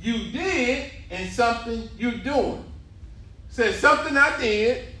you did and something you're doing. Says something I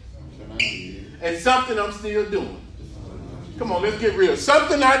did and something I'm still doing. Come on, let's get real.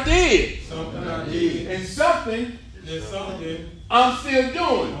 Something I did. Something I did. And something There's something I'm still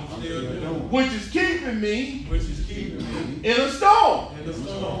doing. I'm still doing. Which is keeping me Which is keeping me in a storm. in the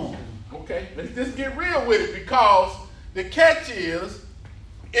storm. Okay, let's just get real with it, because the catch is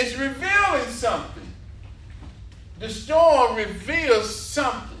it's revealing something. The storm reveals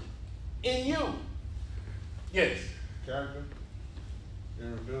something in you. Yes. Character. It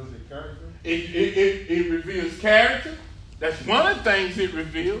reveals your character. It reveals character. That's one of the things it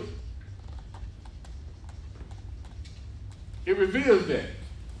reveals. It reveals that.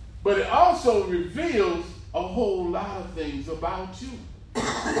 But it also reveals a whole lot of things about you.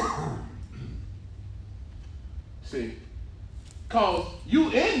 See, because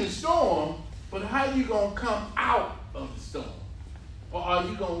you in the storm, but how you going to come out of the storm? Or are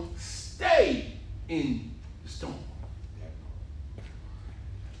you going to stay in the storm?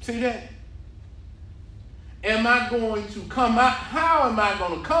 See that? Am I going to come out? How am I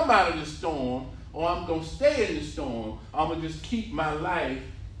going to come out of the storm? Or I'm going to stay in the storm? I'm going to just keep my life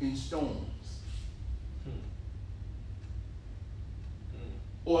in storms.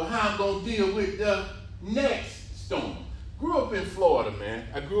 Or how I'm going to deal with the next storm. Grew up in Florida, man.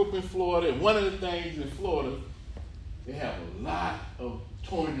 I grew up in Florida, and one of the things in Florida, they have a lot of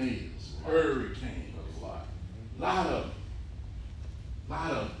tornadoes, hurricanes, a lot of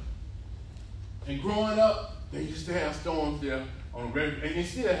them. And growing up, they used to have storms there on a regular, and they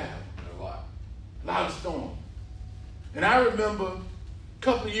still have them. A lot of storms. And I remember a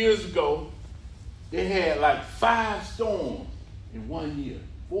couple of years ago, they had like 5 storms in 1 year.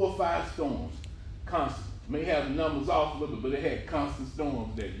 4 or 5 storms, constant. May have the numbers off a little bit, but they had constant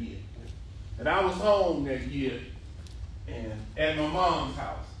storms that year. And I was home that year and at my mom's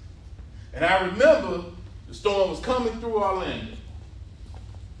house. And I remember the storm was coming through Orlando.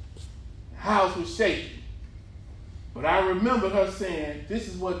 The house was shaking. But I remember her saying, this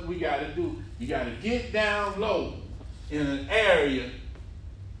is what we got to do. You got to get down low in an area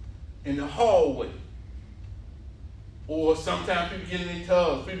in the hallway. Or sometimes people get in their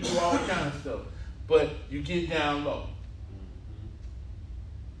tubs. People do all kinds of stuff. But you get down low.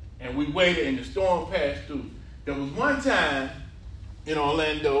 And we waited and the storm passed through. There was one time in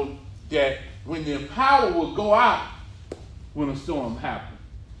Orlando that when the power would go out when a storm happened.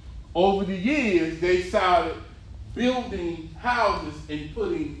 Over the years, they started building houses and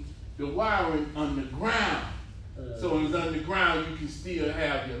putting the wiring underground. So it was underground, you can still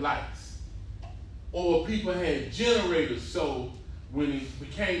have your lights. Or people had generators, so when it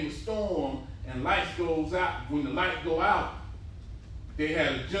became a storm and lights goes out, when the light go out, they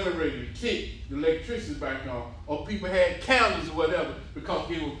had a generator to kick the electricity back on, or people had candles or whatever because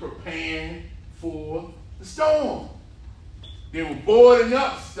they were preparing for the storm. They were boarding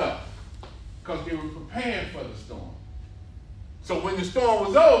up stuff because they were preparing for the storm. So when the storm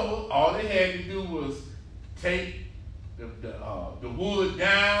was over, all they had to do was take the wood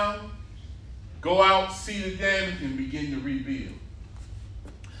down, go out, see the damage, and begin to rebuild.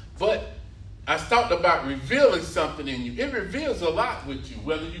 But I talked about revealing something in you. It reveals a lot with you,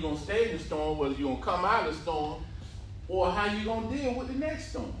 whether you're going to stay in the storm, whether you're going to come out of the storm, or how you're going to deal with the next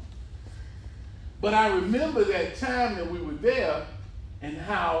storm. But I remember that time that we were there and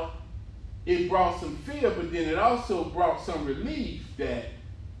how it brought some fear, but then it also brought some relief that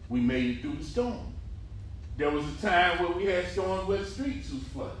we made it through the storm. There was a time where we had storms where the streets was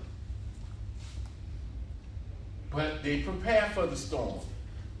flooded. But they prepared for the storm.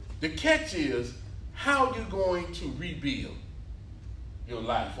 The catch is, how you going to rebuild your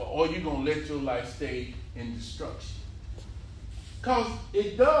life? Or are you going to let your life stay in destruction? Because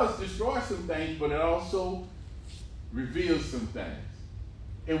it does destroy some things, but it also reveals some things.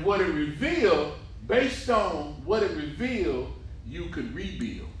 And what it revealed, based on what it revealed, you could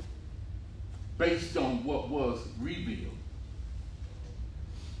rebuild. Based on what was revealed.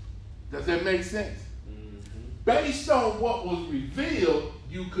 Does that make sense? Mm-hmm. Based on what was revealed,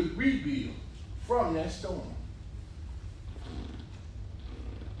 you could rebuild from that storm.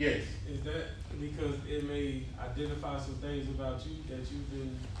 Yes? Is that because it may identify some things about you that you've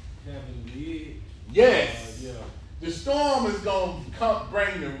been having hid? Yes. Yeah. The storm is going to come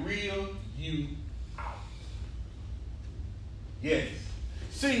bring the real you out. Yes.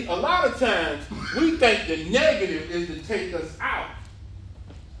 See, a lot of times we think the negative is to take us out.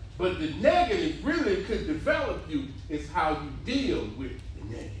 But the negative really could develop you is how you deal with the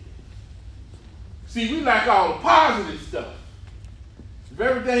negative. See, we like all the positive stuff. If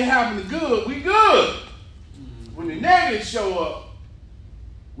everything happens good, we good. When the negatives show up,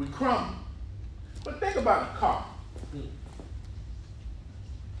 we crumble. But think about a car.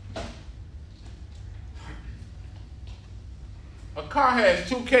 A car has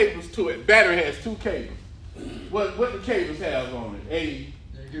two cables to it. Battery has two cables. What the cables have on it?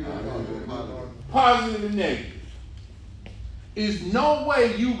 Positive and negative. There's no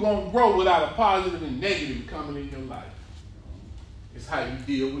way you gonna grow without a positive and negative coming in your life. It's how you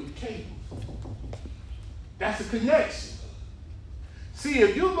deal with the cables. That's a connection. See,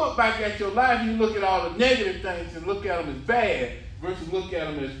 if you look back at your life and you look at all the negative things and look at them as bad versus look at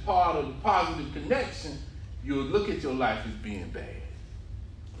them as part of the positive connection, you'll look at your life as being bad.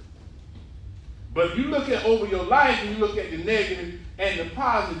 But if you look at over your life and you look at the negative and the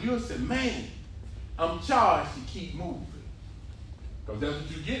positive, you'll say, man, I'm charged to keep moving. Because that's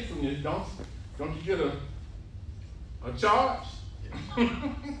what you get from this, don't you get a charge?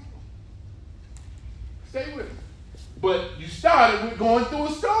 Stay with me. But you started with going through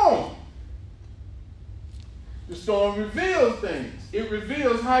a storm. The storm reveals things. It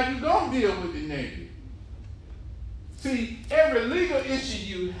reveals how you're going to deal with the negative. See, every legal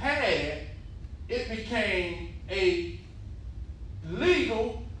issue you had, it became a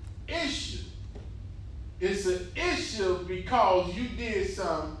legal issue. It's an issue because you did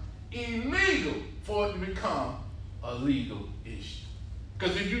something illegal for it to become a legal issue.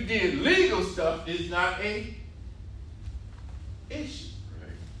 Because if you did legal stuff, it's not a issue.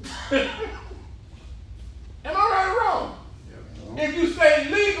 Right. Am I right or wrong? Yep. No. If you say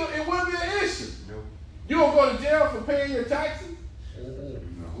legal, it wouldn't be an issue. Nope. You don't go to jail for paying your taxes?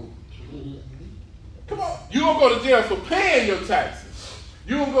 No. Come on. You don't go to jail for paying your taxes.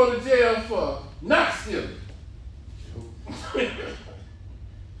 You don't go to jail for not stealing. Nope.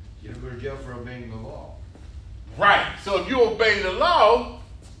 You don't go to jail for obeying the law. Right. So if you obey the law,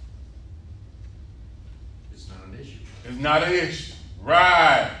 it's not an issue. It's not an issue.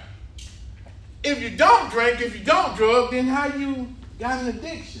 Right. If you don't drink, if you don't drug, then how you got an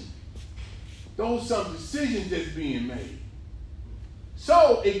addiction? Those are some decisions that's being made.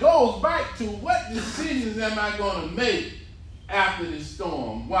 So it goes back to what decisions am I going to make after this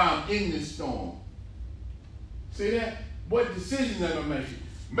storm, while I'm in this storm? See that? What decisions am I making?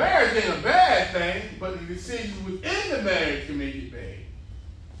 Marriage ain't a bad thing, but the decisions within the marriage can make it bad.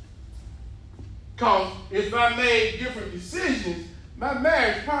 Because if I made different decisions, my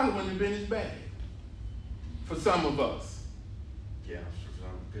marriage probably wouldn't have been as bad for some of us. Yeah,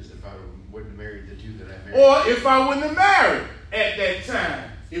 because if I wouldn't have married the two that I married. Or if I wouldn't have married at that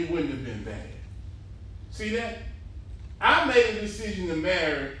time, it wouldn't have been bad. See that? I made a decision to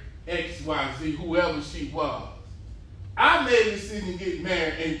marry X, Y, Z, whoever she was. I made a decision to get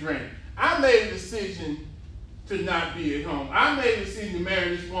married and drink. I made a decision to not be at home. I made a decision to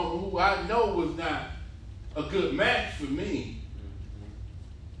marry this woman who I know was not a good match for me.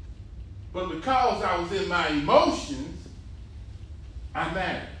 But because I was in my emotions, I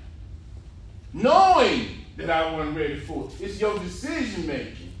married. Knowing that I wasn't ready for it. It's your decision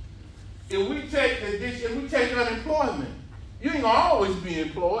making. If we take unemployment, you ain't gonna always be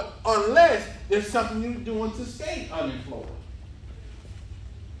employed unless there's something you're doing to stay unemployed.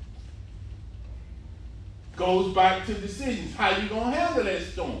 Goes back to decisions. How you gonna handle that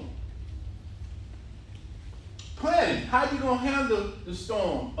storm? Planning. How you gonna handle the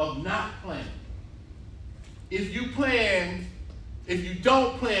storm of not planning? If you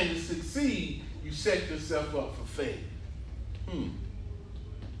don't plan to succeed, you set yourself up for failure.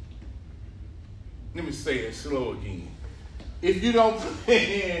 Let me say it slow again. If you don't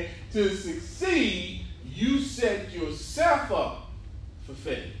plan to succeed, you set yourself up for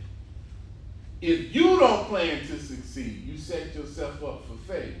failure. If you don't plan to succeed, you set yourself up for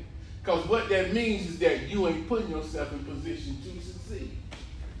failure. Because what that means is that you ain't putting yourself in position to succeed.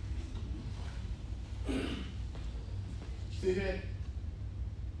 See that?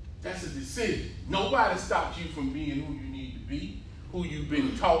 That's a decision. Nobody stops you from being who you need to be, who you've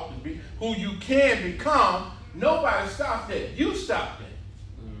been taught to be, who you can become. Nobody stops that. You stop that.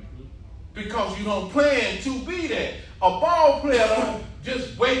 Because you don't plan to be that. A ball player don't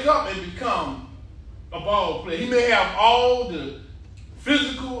just wake up and become a ball player. He may have all the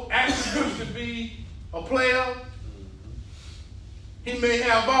physical attributes to be a player. He may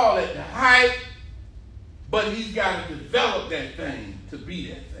have all that, the height, but he's got to develop that thing to be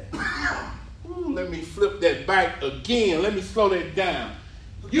that thing. Ooh, let me flip that back again. Let me slow that down.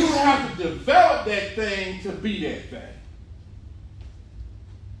 You have to develop that thing to be that thing.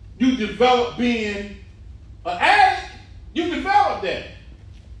 You develop being an addict. You develop that.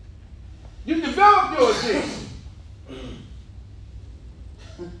 You developed your addiction.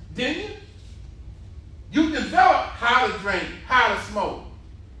 Didn't you? You developed how to drink, how to smoke.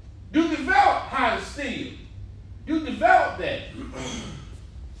 You developed how to steal. You developed that.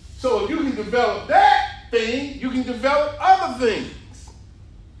 So if you can develop that thing, you can develop other things.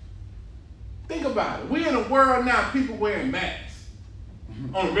 Think about it. We're in a world now, people wearing masks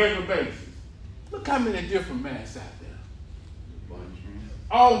on a regular basis. Look how many different masks out there.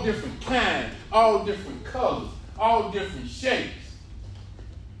 All different kinds, all different colors, all different shapes.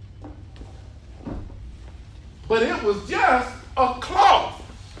 But it was just a cloth.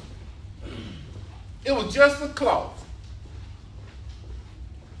 It was just a cloth.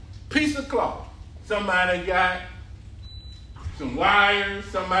 Piece of cloth. Somebody got some wires,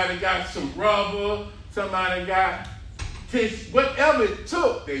 somebody got some rubber, somebody got tissue. Whatever it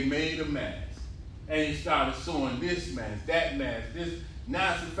took, they made a mask. And he started sewing this mask, that mask, this.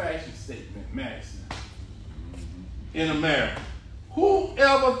 Now it's a fashion statement, mask now. In America.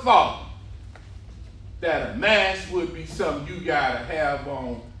 Whoever thought that a mask would be something you gotta have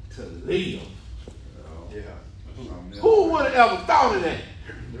on to live? Yeah. Who would have ever thought of that?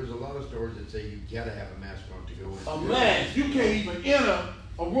 There's a lot of stores that say you gotta have a mask on to go in. A mask. You can't even enter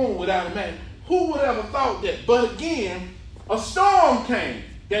a room without a mask. Who would ever thought that? But again, a storm came.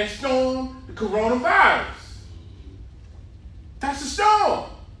 That storm, the coronavirus. That's a storm.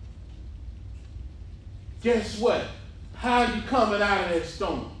 Guess what? How are you coming out of that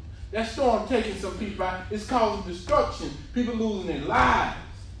storm? That storm taking some people out. It's causing destruction. People losing their lives.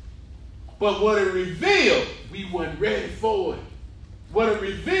 But what it revealed, we weren't ready for it. What it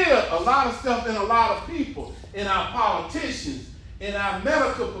revealed, a lot of stuff in a lot of people, in our politicians, in our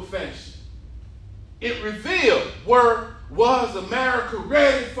medical profession. It revealed, was America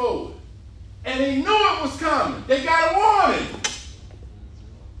ready for it? And they knew it was coming. They got a warning.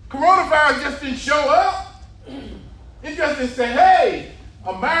 Coronavirus just didn't show up. It just didn't say, hey,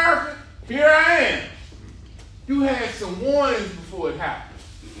 America, here I am. You had some warnings before it happened.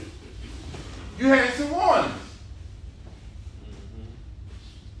 You had some warnings.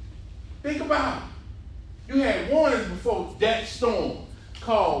 Think about it. You had warnings before that storm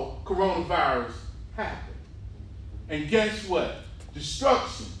called coronavirus happened. And guess what?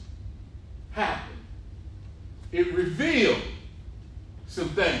 Destruction happened. It revealed some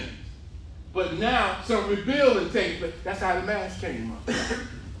things. But now some rebuilding takes place. That's how the mask came up.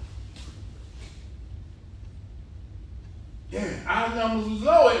 Yeah, our numbers was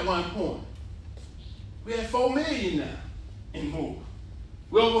low at one point. We had 4 million now and more.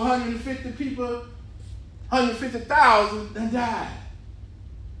 We're over 150 people, 150,000 that died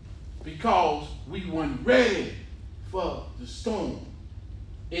because we weren't ready for the storm.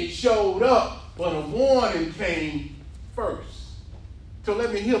 It showed up, but a warning came first. So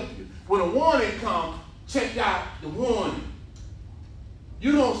let me help you. When a warning comes, check out the warning.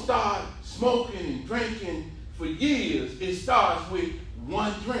 You don't start smoking and drinking for years. It starts with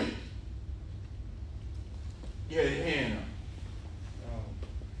one drink. Yeah, your hand up.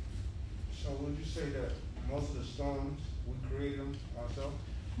 So would you say that most of the storms, we create them ourselves?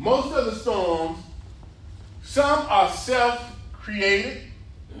 Most of the storms, some are self-created,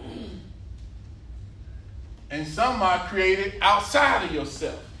 and some are created outside of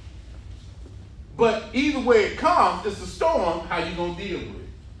yourself. But either way it comes, it's a storm, how you going to deal with it?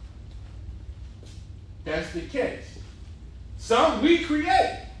 That's the catch. Some we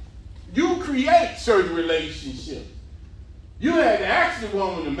create. You create certain relationships. You had to ask the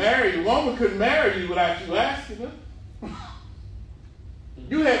woman to marry. The woman couldn't marry you without you asking her.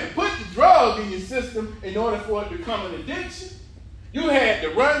 You had to put the drug in your system in order for it to become an addiction. You had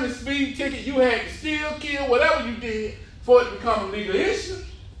to run the speed ticket. You had to steal, kill, whatever you did for it to become a legal issue.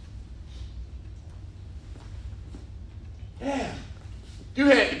 Yeah. You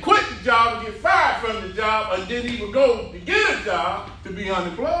had to quit the job and get fired from the job and didn't even go to get a job to be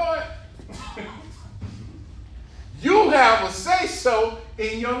unemployed. You have a say-so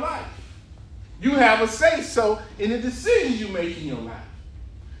in your life. You have a say-so in the decisions you make in your life.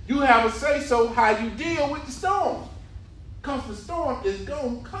 You have a say-so how you deal with the storm. Because the storm is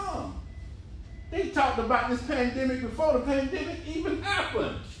going to come. They talked about this pandemic before the pandemic even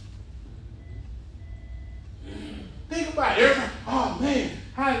happened. Think about it. Everybody, oh man,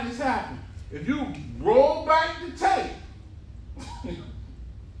 how did this happen? If you roll back the tape,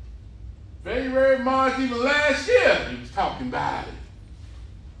 February, March, even last year, he was talking about it.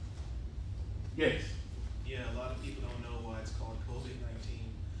 Yes. Yeah, a lot of people don't know why it's called COVID-19.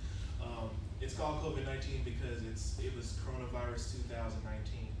 It's called COVID-19 because it was coronavirus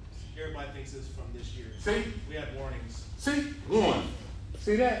 2019. Everybody thinks it's from this year. See? We had warnings. See? One.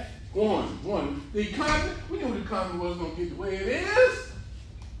 See that? One. The economy, we knew the economy wasn't going to get the way it is.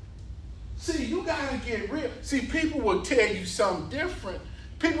 See, you got to get real. See, people will tell you something different.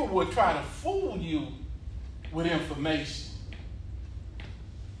 People will try to fool you with information.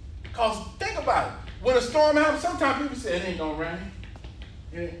 Because think about it. When a storm happens, sometimes people say it ain't going to rain.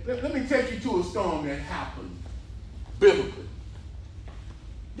 Yeah. Let me take you to a storm that happened biblically.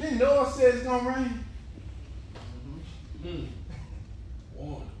 Didn't Noah say it's going to rain?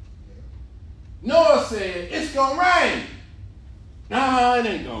 Warning. Noah said, it's going to rain. No, it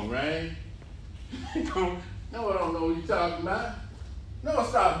ain't going to rain. Noah don't know what you're talking about. Noah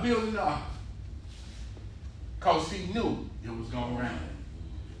started building up because he knew it was going to rain.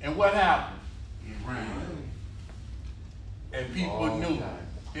 And what happened? It rained. And people knew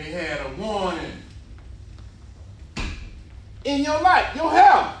they had a warning. In your life, your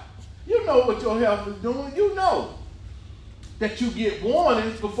health. You know what your health is doing. You know that you get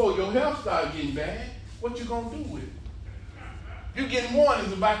warnings before your health starts getting bad. What you going to do with it? You're getting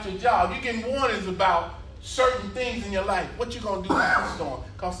warnings about your job. You're getting warnings about certain things in your life. What you going to do with the storm?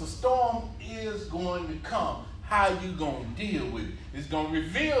 Because the storm is going to come. How you going to deal with it? It's going to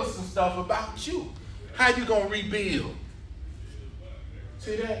reveal some stuff about you. How you going to rebuild?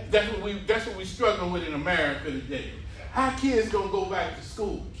 See that? That's what we're struggling with in America today. How kids going to go back to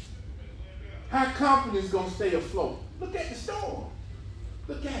school? How companies going to stay afloat? Look at the storm.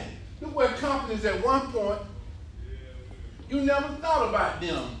 Look at it. Look where companies at one point, you never thought about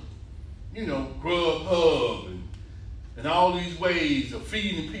them, Grubhub and all these ways of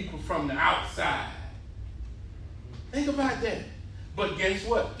feeding people from the outside. Think about that. But guess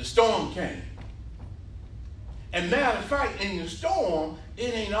what? The storm came. And matter of fact, in the storm,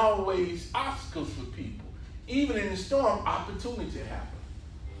 it ain't always obstacles for people. Even in the storm, opportunity happens.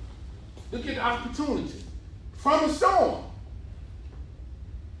 Look at the opportunity. From a storm.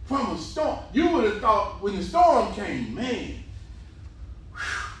 From a storm. You would have thought when the storm came, man,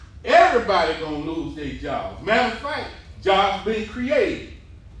 everybody gonna lose their jobs. Matter of fact, jobs being created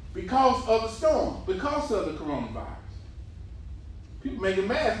because of the storm, because of the coronavirus. People making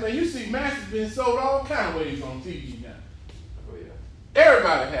masks. Man, you see masks being sold all kind of ways on TV now. Oh, yeah.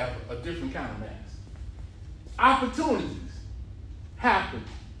 Everybody have a different kind of mask. Opportunities happen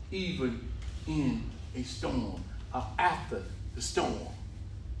even in a storm or after the storm.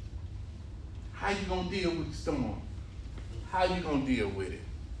 How you going to deal with the storm? How you going to deal with it?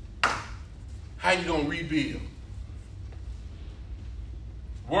 How you going to rebuild?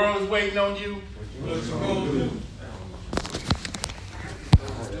 World is waiting on you. What you going to do?